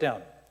what I wrote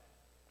down.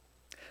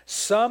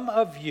 Some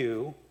of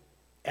you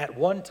at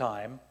one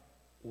time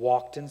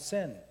walked in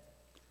sin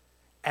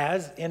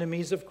as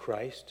enemies of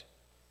Christ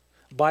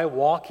by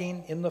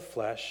walking in the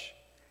flesh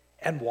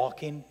and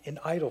walking in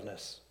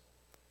idleness.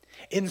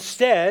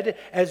 Instead,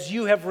 as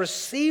you have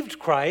received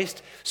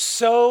Christ,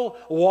 so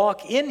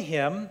walk in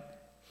him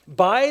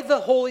by the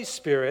Holy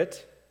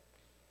Spirit.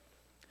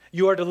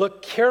 You are to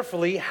look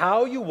carefully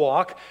how you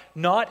walk,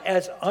 not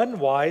as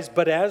unwise,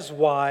 but as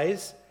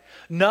wise,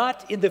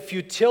 not in the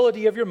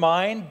futility of your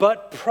mind,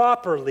 but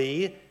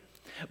properly,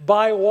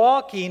 by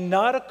walking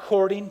not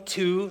according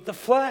to the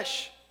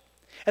flesh.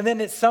 And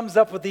then it sums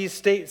up with these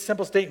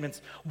simple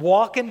statements.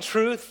 Walk in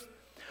truth,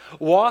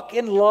 walk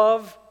in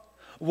love,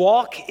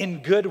 walk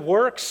in good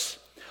works,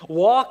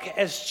 walk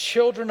as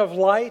children of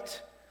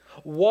light,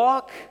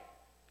 walk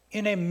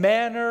in a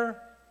manner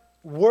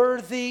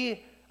worthy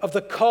of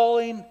the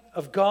calling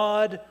of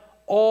God,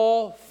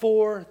 all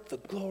for the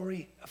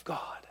glory of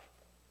God.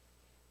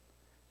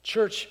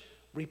 Church,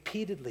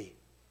 repeatedly,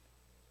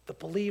 the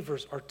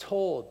believers are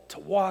told to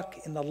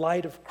walk in the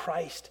light of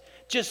Christ,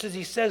 just as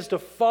he says to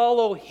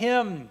follow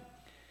him.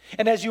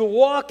 And as you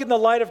walk in the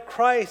light of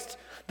Christ,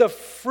 the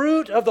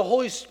fruit of the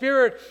Holy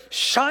Spirit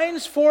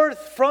shines forth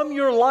from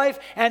your life,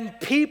 and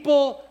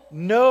people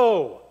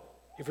know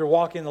if you're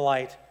walking in the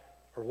light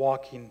or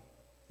walking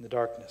in the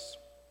darkness.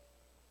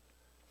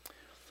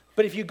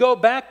 But if you go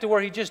back to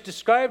where he just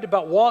described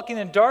about walking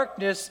in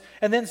darkness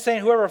and then saying,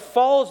 whoever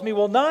follows me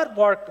will not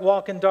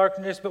walk in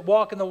darkness, but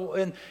walk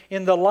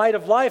in the light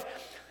of life,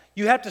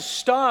 you have to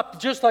stop,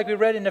 just like we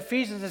read in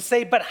Ephesians, and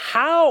say, but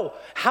how?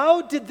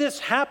 How did this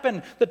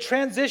happen? The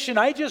transition.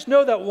 I just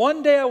know that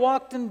one day I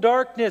walked in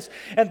darkness,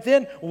 and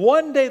then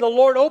one day the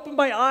Lord opened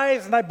my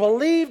eyes, and I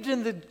believed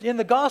in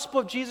the gospel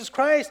of Jesus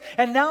Christ,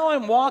 and now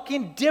I'm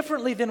walking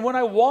differently than when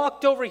I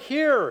walked over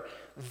here.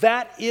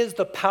 That is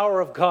the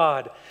power of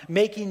God,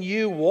 making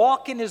you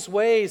walk in his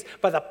ways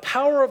by the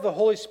power of the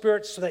Holy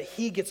Spirit so that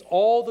he gets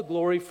all the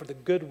glory for the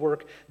good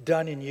work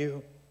done in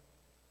you.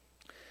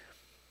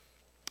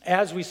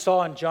 As we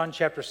saw in John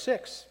chapter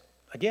 6,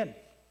 again,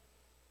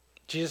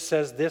 Jesus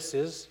says this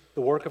is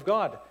the work of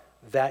God,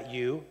 that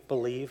you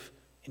believe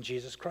in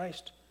Jesus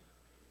Christ.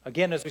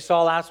 Again, as we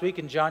saw last week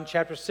in John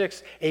chapter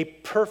 6, a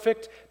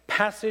perfect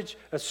passage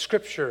of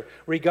Scripture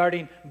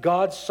regarding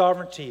God's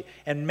sovereignty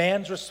and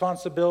man's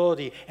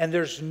responsibility, and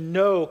there's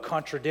no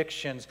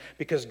contradictions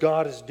because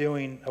God is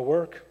doing a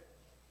work.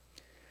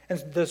 And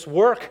this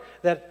work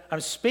that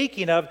I'm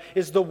speaking of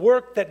is the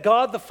work that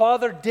God the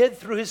Father did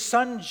through his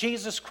Son,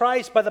 Jesus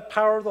Christ, by the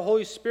power of the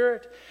Holy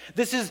Spirit.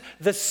 This is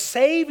the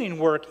saving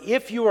work,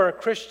 if you are a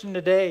Christian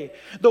today.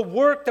 The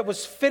work that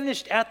was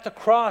finished at the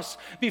cross.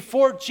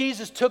 Before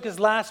Jesus took his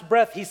last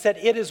breath, he said,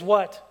 it is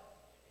what?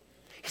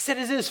 He said,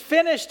 it is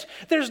finished.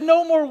 There's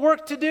no more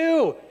work to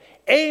do.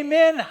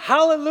 Amen.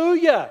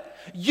 Hallelujah.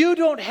 You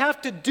don't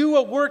have to do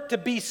a work to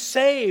be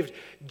saved.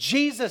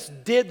 Jesus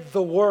did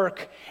the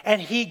work,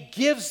 and he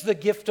gives the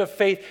gift of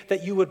faith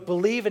that you would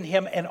believe in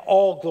him, and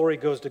all glory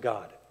goes to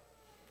God.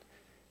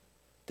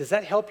 Does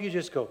that help you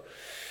just go?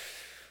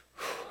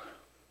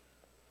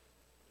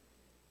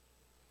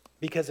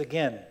 Because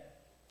again,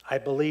 I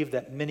believe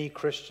that many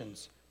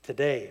Christians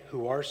today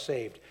who are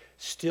saved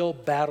still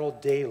battle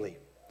daily,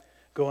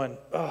 going,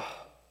 oh.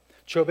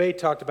 Chobé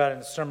talked about it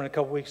in a sermon a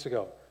couple weeks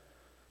ago.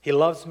 He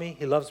loves me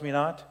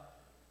not.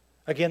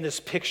 Again, this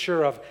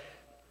picture of,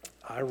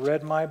 I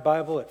read my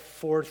Bible at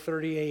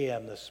 4:30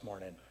 a.m. this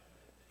morning,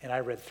 and I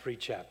read 3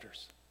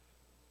 chapters.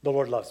 The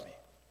Lord loves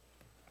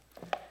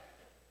me.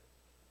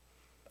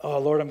 Oh,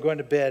 Lord, I'm going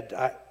to bed.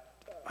 I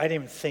didn't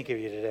even think of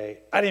you today.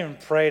 I didn't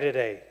even pray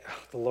today. Oh,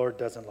 the Lord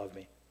doesn't love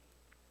me.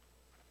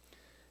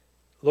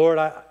 Lord,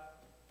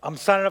 I'm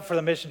signing up for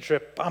the mission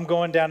trip. I'm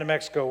going down to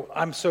Mexico.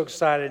 I'm so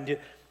excited.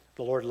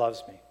 The Lord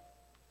loves me.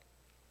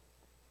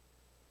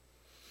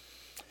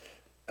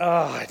 Oh,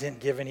 I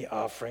didn't give any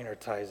offering or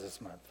tithes this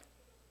month.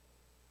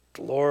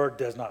 The Lord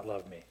does not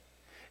love me.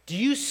 Do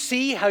you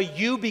see how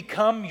you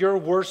become your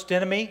worst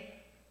enemy?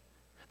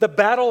 The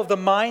battle of the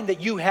mind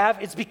that you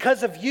have, it's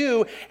because of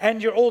you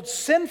and your old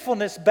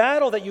sinfulness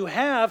battle that you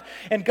have.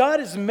 And God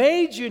has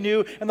made you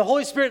new, and the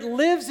Holy Spirit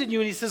lives in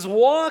you. And he says,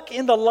 walk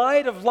in the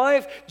light of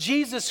life,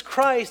 Jesus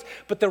Christ.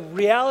 But the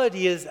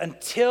reality is,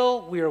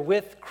 until we are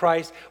with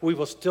Christ, we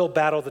will still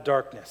battle the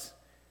darkness.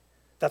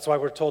 That's why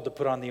we're told to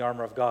put on the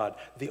armor of God,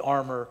 the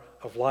armor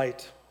of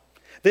light.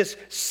 This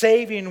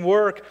saving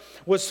work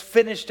was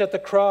finished at the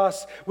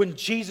cross when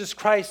Jesus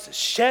Christ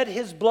shed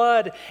his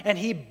blood and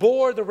he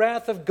bore the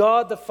wrath of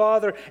God the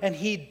Father, and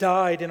he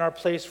died in our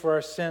place for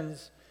our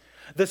sins.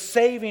 The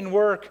saving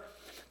work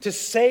to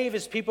save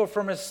his people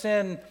from his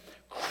sin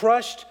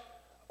crushed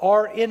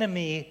our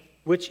enemy,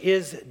 which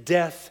is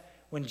death,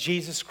 when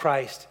Jesus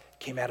Christ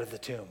came out of the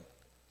tomb.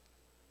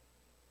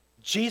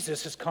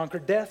 Jesus has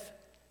conquered death.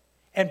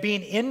 And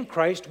being in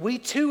Christ, we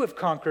too have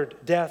conquered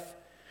death.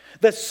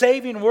 The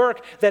saving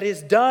work that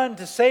is done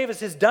to save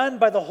us is done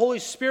by the Holy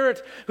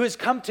Spirit, who has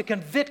come to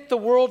convict the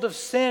world of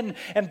sin.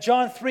 And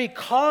John 3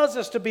 calls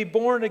us to be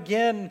born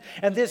again.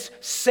 And this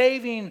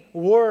saving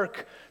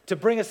work to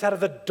bring us out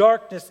of the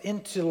darkness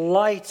into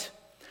light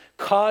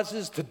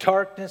causes the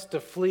darkness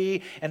to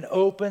flee and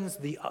opens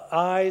the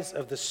eyes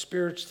of the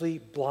spiritually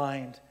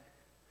blind.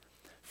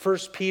 1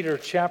 Peter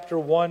chapter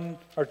 1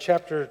 or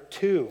chapter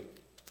 2.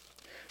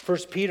 1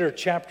 Peter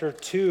chapter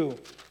 2,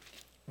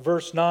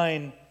 verse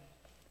 9,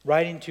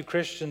 writing to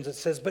Christians, it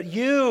says, "But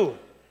you,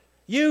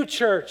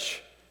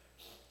 church,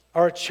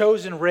 are a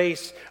chosen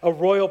race, a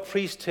royal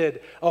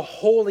priesthood, a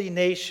holy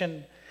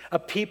nation, a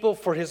people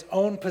for his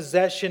own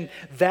possession,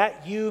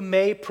 that you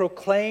may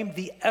proclaim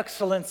the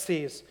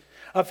excellencies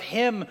of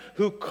him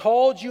who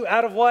called you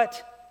out of"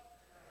 what?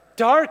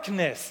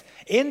 Darkness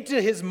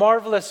into his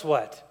marvelous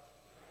what?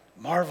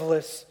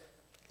 Marvelous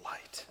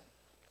light.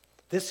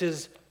 This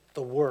is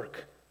the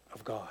work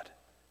of God,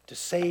 to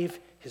save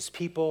his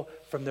people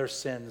from their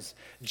sins.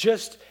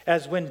 Just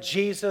as when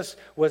Jesus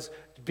was,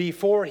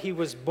 before he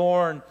was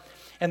born,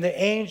 and the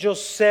angel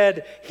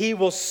said he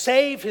will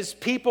save his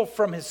people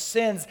from his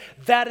sins,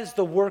 that is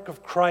the work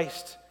of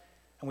Christ.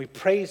 And we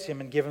praise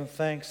him and give him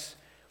thanks.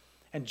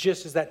 And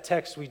just as that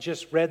text we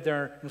just read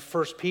there in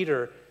 1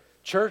 Peter,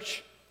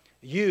 church,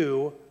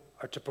 you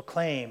are to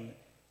proclaim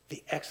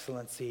the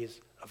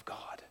excellencies of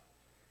God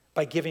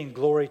by giving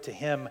glory to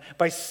him,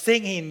 by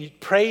singing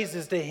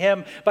praises to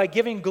him, by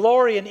giving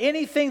glory in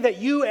anything that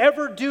you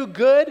ever do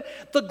good,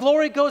 the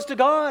glory goes to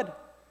God.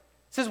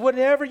 It says,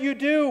 whatever you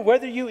do,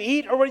 whether you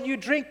eat or whether you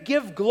drink,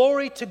 give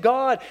glory to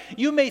God.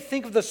 You may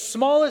think of the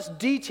smallest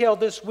detail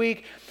this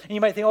week, and you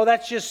might think, oh,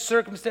 that's just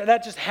circumstance,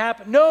 that just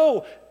happened.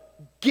 No,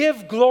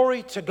 give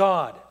glory to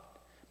God.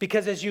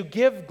 Because as you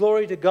give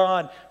glory to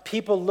God,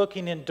 people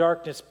looking in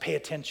darkness pay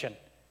attention.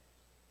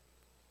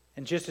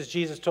 And just as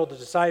Jesus told the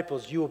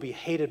disciples, you will be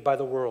hated by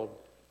the world.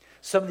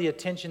 Some of the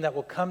attention that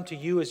will come to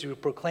you as you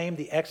proclaim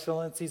the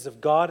excellencies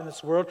of God in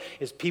this world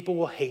is people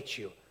will hate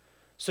you.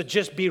 So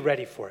just be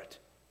ready for it.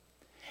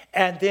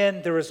 And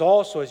then there is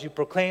also, as you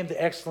proclaim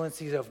the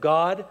excellencies of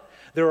God,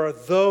 there are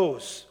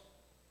those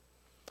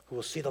who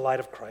will see the light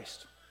of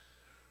Christ.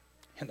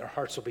 And their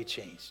hearts will be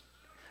changed.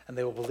 And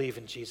they will believe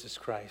in Jesus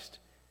Christ.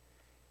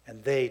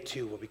 And they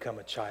too will become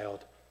a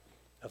child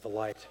of the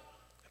light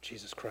of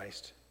Jesus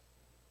Christ.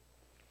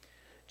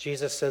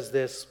 Jesus says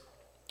this,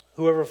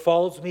 "Whoever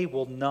follows me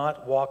will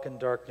not walk in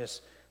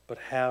darkness, but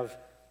have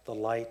the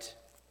light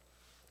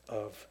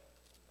of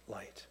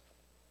light."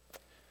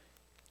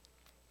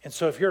 And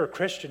so if you're a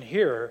Christian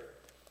here,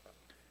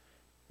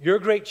 your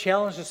great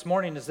challenge this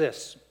morning is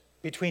this.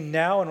 Between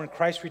now and when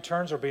Christ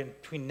returns, or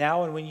between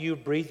now and when you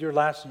breathe your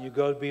last and you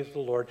go to be with the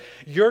Lord,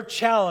 your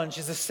challenge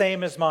is the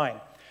same as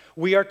mine.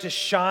 We are to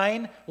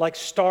shine like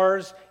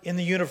stars in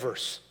the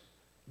universe,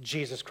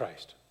 Jesus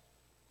Christ.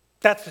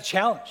 That's the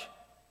challenge.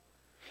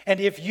 And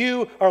if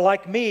you are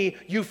like me,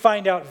 you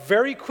find out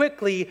very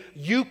quickly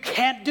you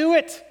can't do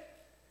it.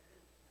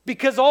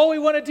 Because all we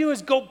want to do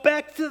is go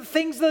back to the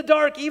things of the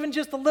dark, even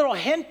just a little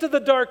hint of the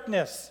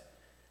darkness.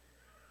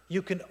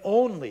 You can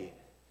only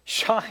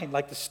shine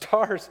like the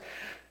stars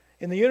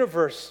in the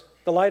universe,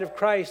 the light of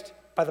Christ,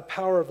 by the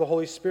power of the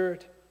Holy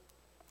Spirit.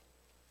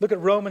 Look at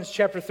Romans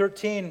chapter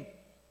 13.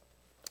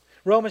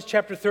 Romans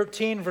chapter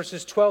 13,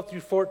 verses 12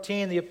 through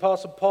 14, the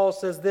Apostle Paul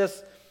says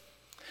this,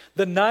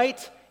 "The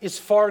night is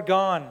far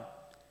gone,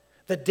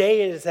 the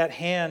day is at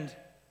hand.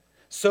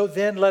 So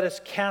then let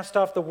us cast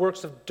off the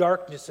works of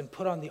darkness and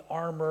put on the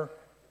armor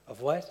of"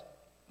 what?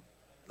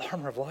 The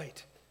armor of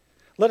light.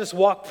 "Let us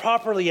walk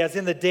properly as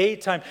in the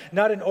daytime,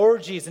 not in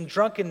orgies and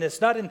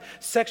drunkenness, not in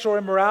sexual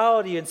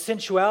immorality and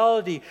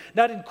sensuality,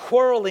 not in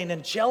quarreling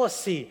and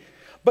jealousy,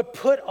 but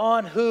put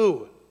on"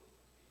 who?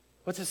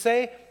 What's it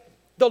say?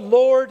 "The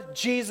Lord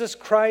Jesus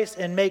Christ,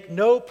 and make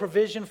no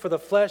provision for the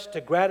flesh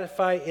to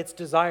gratify its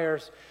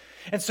desires."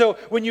 And so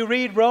when you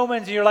read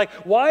Romans and you're like,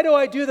 why do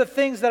I do the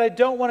things that I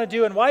don't want to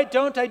do? And why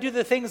don't I do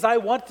the things I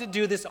want to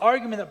do? This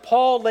argument that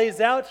Paul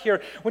lays out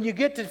here, when you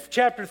get to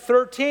chapter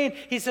 13,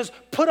 he says,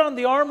 put on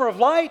the armor of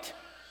light.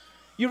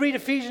 You read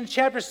Ephesians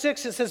chapter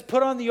 6, it says,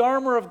 put on the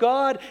armor of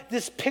God.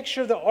 This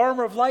picture of the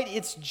armor of light,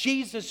 it's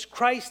Jesus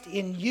Christ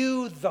in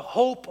you, the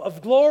hope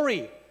of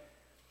glory.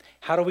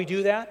 How do we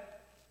do that?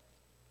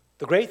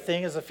 The great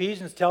thing is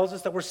Ephesians tells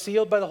us that we're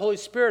sealed by the Holy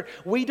Spirit.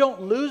 We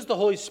don't lose the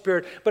Holy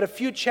Spirit, but a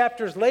few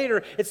chapters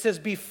later it says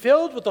be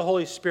filled with the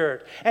Holy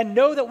Spirit and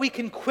know that we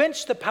can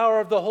quench the power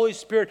of the Holy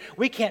Spirit.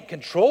 We can't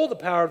control the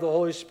power of the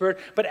Holy Spirit,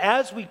 but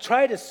as we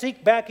try to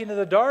seek back into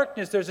the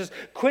darkness, there's this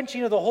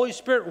quenching of the Holy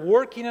Spirit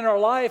working in our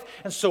life.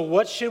 And so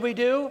what should we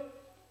do?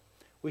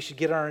 We should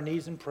get on our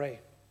knees and pray.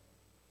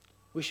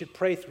 We should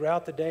pray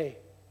throughout the day.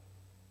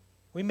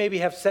 We maybe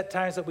have set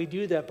times that we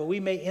do that, but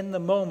we may in the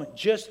moment,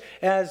 just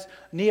as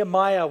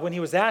Nehemiah, when he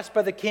was asked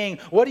by the king,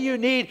 what do you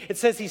need? It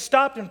says he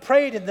stopped and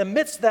prayed in the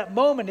midst of that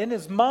moment in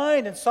his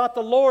mind and sought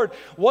the Lord.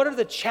 What are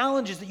the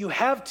challenges that you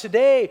have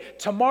today,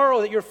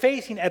 tomorrow, that you're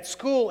facing at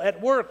school, at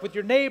work, with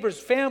your neighbors,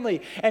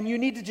 family? And you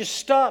need to just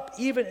stop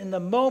even in the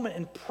moment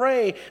and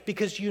pray,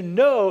 because you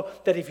know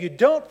that if you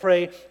don't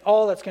pray,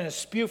 all that's going to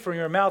spew from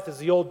your mouth is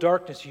the old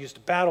darkness you used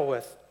to battle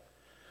with.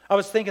 I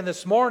was thinking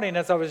this morning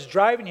as I was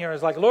driving here, I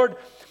was like, Lord,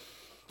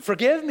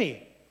 forgive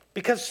me,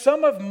 because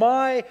some of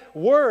my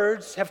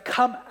words have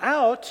come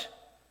out,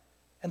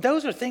 and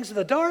those are things of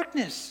the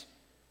darkness.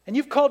 And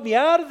you've called me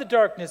out of the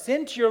darkness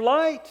into your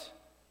light.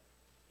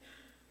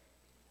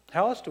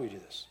 How else do we do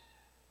this?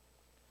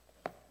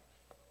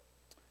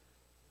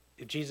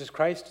 If Jesus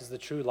Christ is the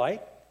true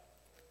light,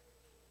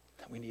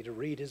 then we need to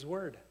read his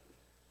word.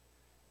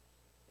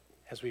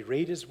 As we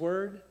read his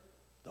word,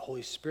 the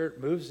Holy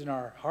Spirit moves in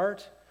our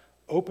heart,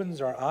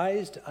 opens our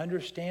eyes to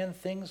understand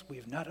things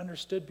we've not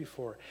understood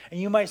before. And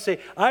you might say,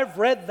 I've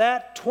read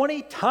that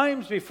 20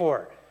 times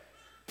before.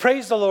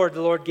 Praise the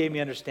Lord gave me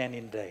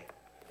understanding today.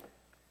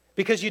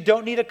 Because you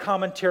don't need a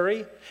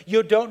commentary.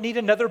 You don't need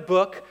another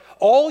book.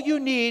 All you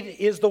need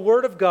is the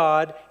Word of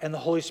God and the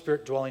Holy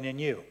Spirit dwelling in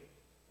you.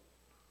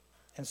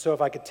 And so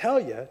if I could tell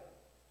you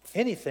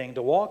anything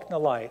to walk in the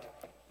light,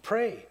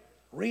 pray,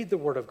 read the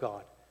Word of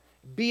God.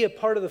 Be a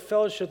part of the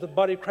fellowship of the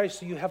body of Christ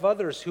so you have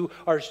others who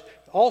are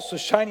also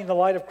shining the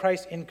light of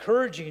Christ,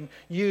 encouraging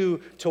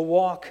you to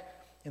walk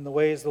in the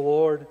ways of the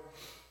Lord.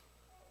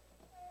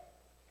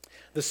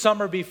 The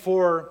summer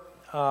before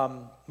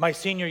my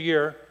senior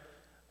year,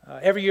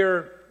 every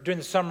year during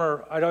the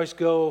summer, I'd always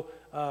go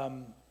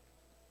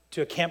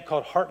to a camp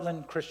called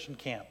Heartland Christian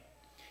Camp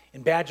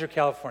in Badger,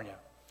 California.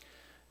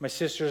 My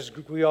sisters,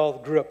 we all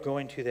grew up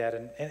going to that.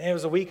 And it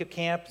was a week of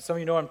camp. Some of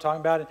you know what I'm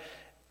talking about.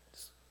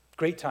 It's a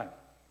great time.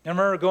 I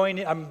remember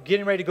I'm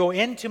getting ready to go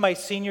into my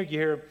senior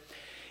year.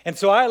 And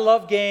so I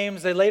love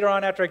games. Later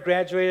on, after I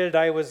graduated,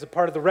 I was a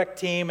part of the rec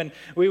team, and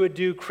we would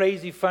do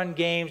crazy fun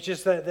games,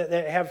 just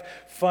that have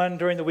fun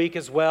during the week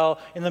as well,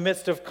 in the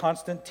midst of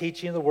constant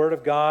teaching of the Word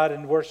of God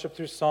and worship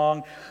through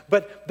song.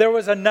 But there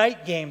was a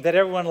night game that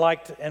everyone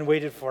liked and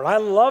waited for. I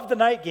love the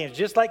night games,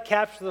 just like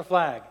Capture the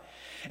Flag.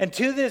 And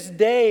to this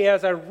day,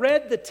 as I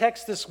read the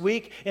text this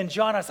week in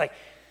John, I was like,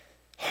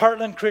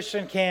 Heartland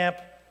Christian Camp,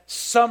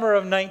 summer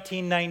of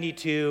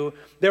 1992,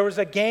 there was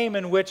a game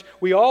in which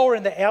we all were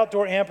in the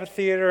outdoor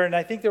amphitheater, and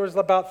I think there was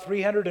about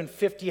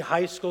 350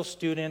 high school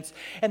students,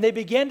 and they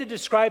began to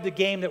describe the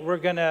game that we're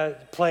going to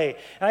play.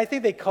 And I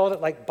think they called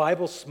it like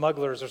Bible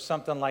Smugglers or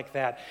something like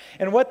that.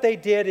 And what they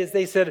did is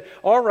they said,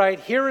 all right,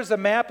 here is a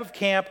map of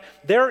camp.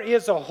 There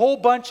is a whole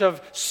bunch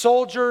of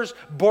soldiers,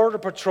 border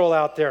patrol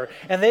out there,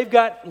 and they've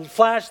got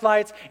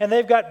flashlights, and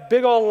they've got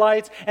big old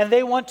lights, and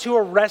they want to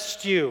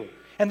arrest you.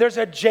 And there's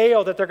a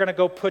jail that they're going to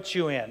go put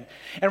you in.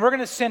 And we're going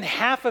to send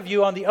half of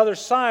you on the other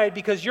side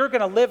because you're going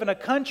to live in a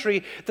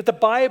country that the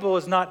Bible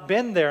has not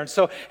been there. And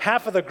so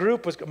half of the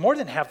group was, more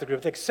than half the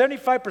group, like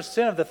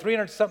 75% of the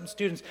 300-something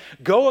students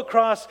go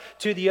across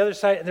to the other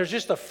side. And there's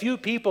just a few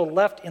people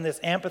left in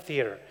this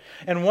amphitheater.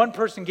 And one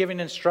person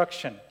giving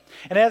instruction.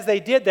 And as they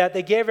did that,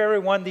 they gave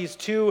everyone these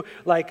two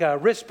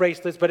wrist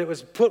bracelets, but it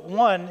was put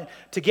one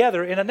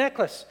together in a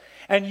necklace.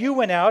 And you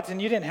went out,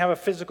 and you didn't have a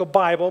physical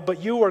Bible,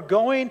 but you were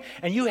going,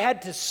 and you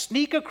had to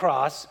sneak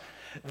across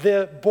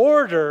the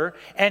border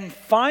and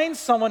find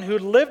someone who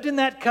lived in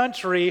that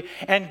country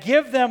and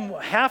give them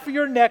half of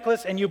your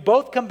necklace, and you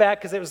both come back,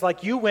 because it was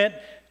like you went,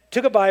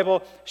 took a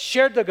Bible,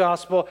 shared the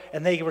gospel,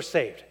 and they were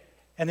saved.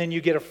 And then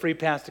you get a free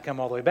pass to come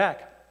all the way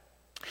back.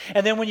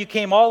 And then when you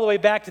came all the way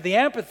back to the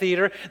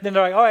amphitheater, then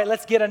they're like, all right,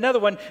 let's get another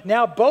one.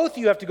 Now both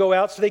you have to go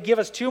out. So they give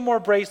us two more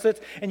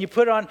bracelets, and you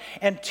put it on.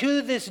 And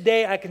to this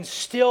day, I can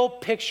still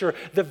picture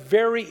the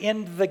very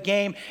end of the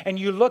game. And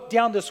you look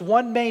down this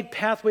one main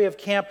pathway of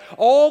camp.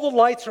 All the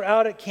lights are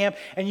out at camp,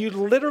 and you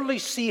literally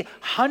see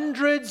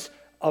hundreds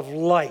of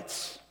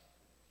lights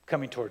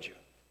coming towards you.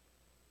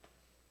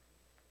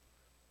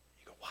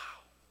 You go, wow.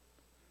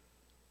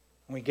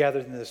 And we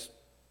gathered in this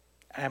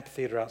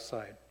amphitheater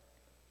outside.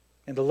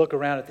 And to look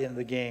around at the end of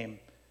the game,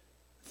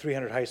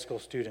 300 high school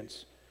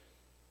students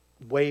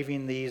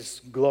waving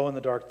these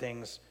glow-in-the-dark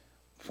things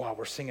while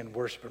we're singing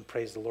worship and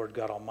praise the Lord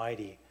God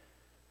Almighty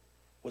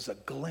was a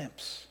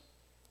glimpse,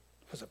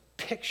 was a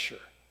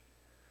picture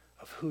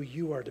of who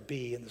you are to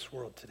be in this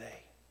world today.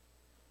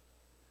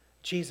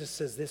 Jesus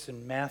says this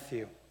in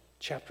Matthew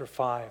chapter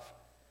 5.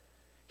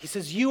 He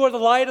says, you are the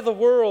light of the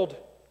world.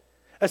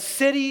 A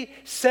city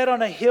set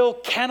on a hill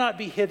cannot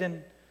be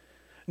hidden.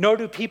 Nor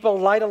do people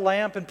light a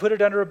lamp and put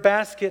it under a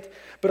basket,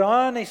 but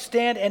on a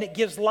stand, and it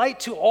gives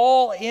light to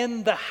all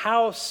in the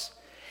house.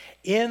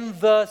 In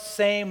the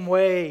same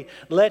way,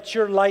 let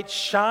your light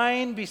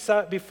shine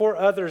before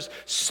others,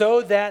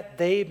 so that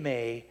they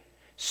may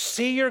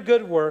see your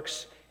good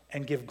works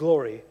and give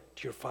glory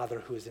to your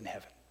Father who is in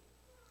heaven.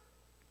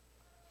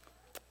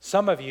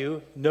 Some of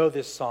you know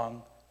this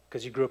song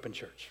because you grew up in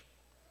church.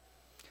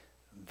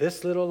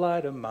 This little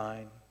light of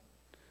mine,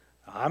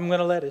 I'm going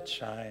to let it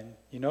shine.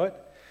 You know it?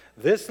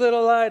 This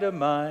little light of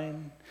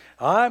mine,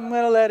 I'm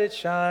going to let it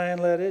shine,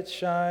 let it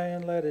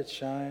shine, let it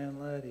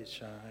shine, let it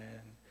shine.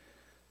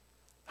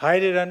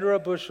 Hide it under a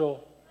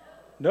bushel.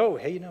 No,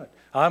 hey, you know it.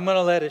 I'm going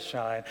to let it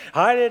shine.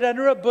 Hide it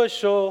under a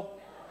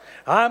bushel.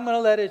 I'm going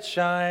to let it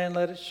shine,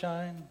 let it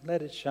shine,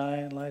 let it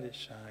shine, let it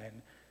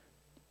shine.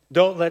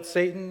 Don't let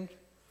Satan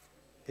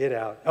it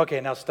out.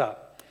 Okay, now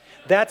stop.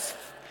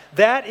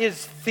 That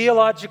is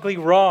theologically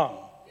wrong.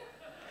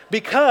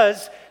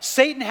 Because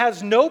Satan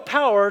has no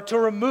power to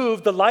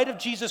remove the light of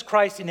Jesus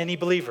Christ in any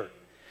believer.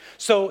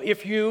 So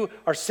if you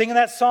are singing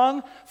that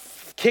song,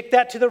 kick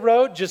that to the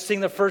road, just sing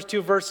the first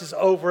two verses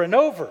over and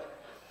over.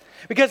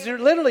 Because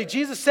literally,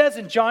 Jesus says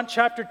in John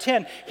chapter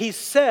 10, he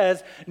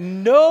says,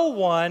 no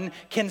one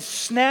can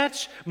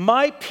snatch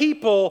my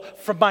people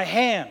from my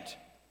hand.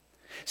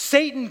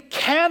 Satan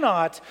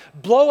cannot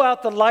blow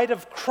out the light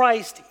of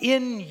Christ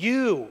in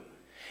you.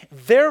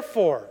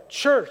 Therefore,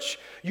 church,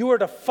 you are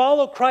to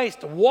follow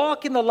Christ,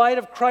 walk in the light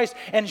of Christ,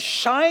 and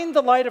shine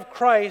the light of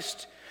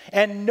Christ,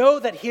 and know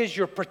that He is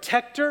your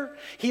protector.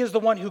 He is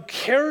the one who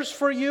cares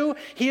for you.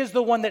 He is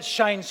the one that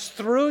shines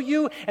through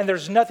you, and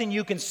there's nothing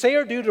you can say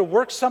or do to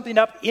work something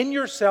up in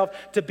yourself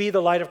to be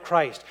the light of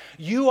Christ.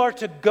 You are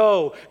to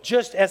go,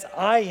 just as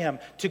I am,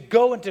 to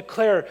go and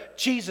declare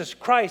Jesus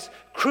Christ,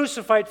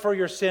 crucified for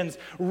your sins,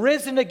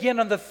 risen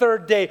again on the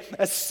third day,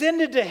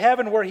 ascended to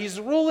heaven where He's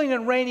ruling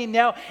and reigning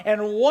now,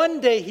 and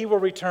one day He will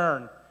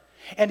return.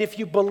 And if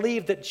you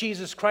believe that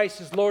Jesus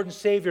Christ is Lord and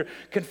Savior,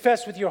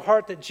 confess with your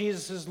heart that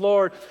Jesus is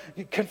Lord,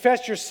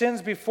 confess your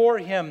sins before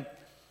Him,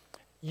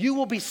 you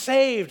will be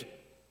saved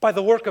by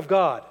the work of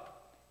God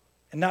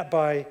and not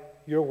by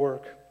your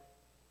work.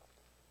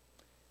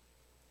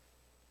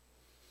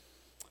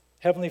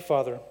 Heavenly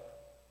Father,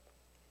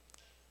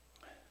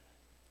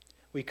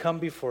 we come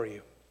before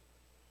You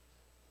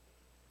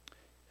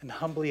and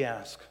humbly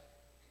ask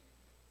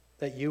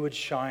that You would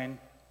shine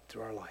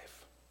through our life.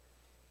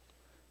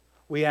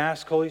 We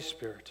ask, Holy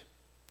Spirit,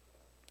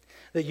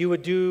 that You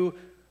would do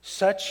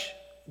such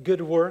good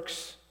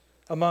works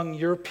among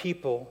Your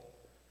people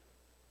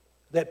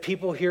that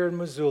people here in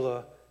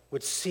Missoula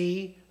would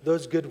see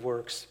those good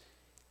works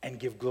and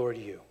give glory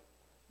to You.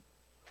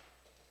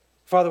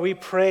 Father, we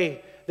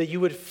pray that You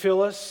would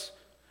fill us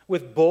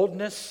with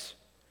boldness,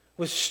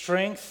 with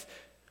strength,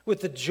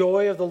 with the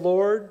joy of the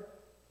Lord,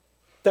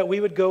 that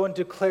we would go and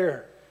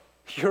declare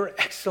Your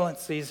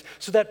excellencies,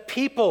 so that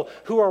people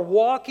who are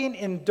walking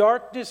in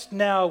darkness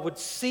now would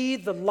see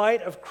the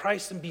light of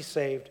Christ and be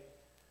saved.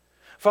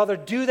 Father,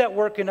 do that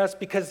work in us,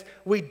 because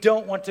we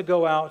don't want to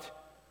go out.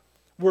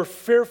 We're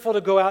fearful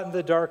to go out in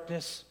the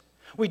darkness.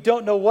 We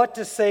don't know what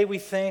to say, we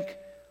think.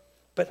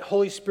 But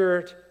Holy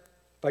Spirit,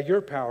 by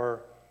Your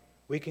power,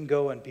 we can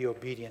go and be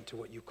obedient to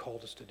what You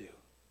called us to do.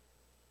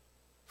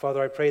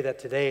 Father, I pray that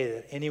today,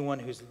 that anyone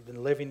who's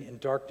been living in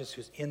darkness,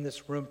 who's in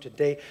this room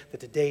today,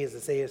 that today is the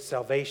day of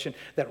salvation,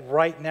 that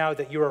right now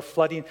that You are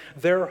flooding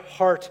their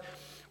heart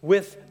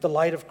with the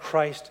light of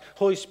Christ.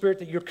 Holy Spirit,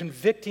 that You're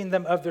convicting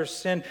them of their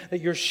sin, that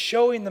You're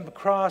showing them the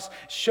cross,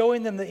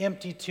 showing them the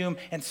empty tomb,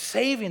 and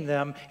saving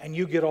them, and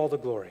You get all the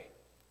glory.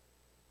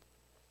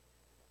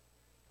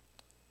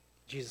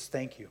 Jesus,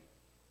 thank You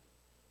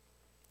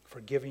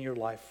for giving Your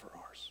life for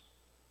ours.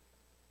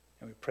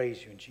 And we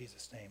praise You in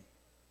Jesus' name.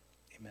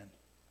 Amen.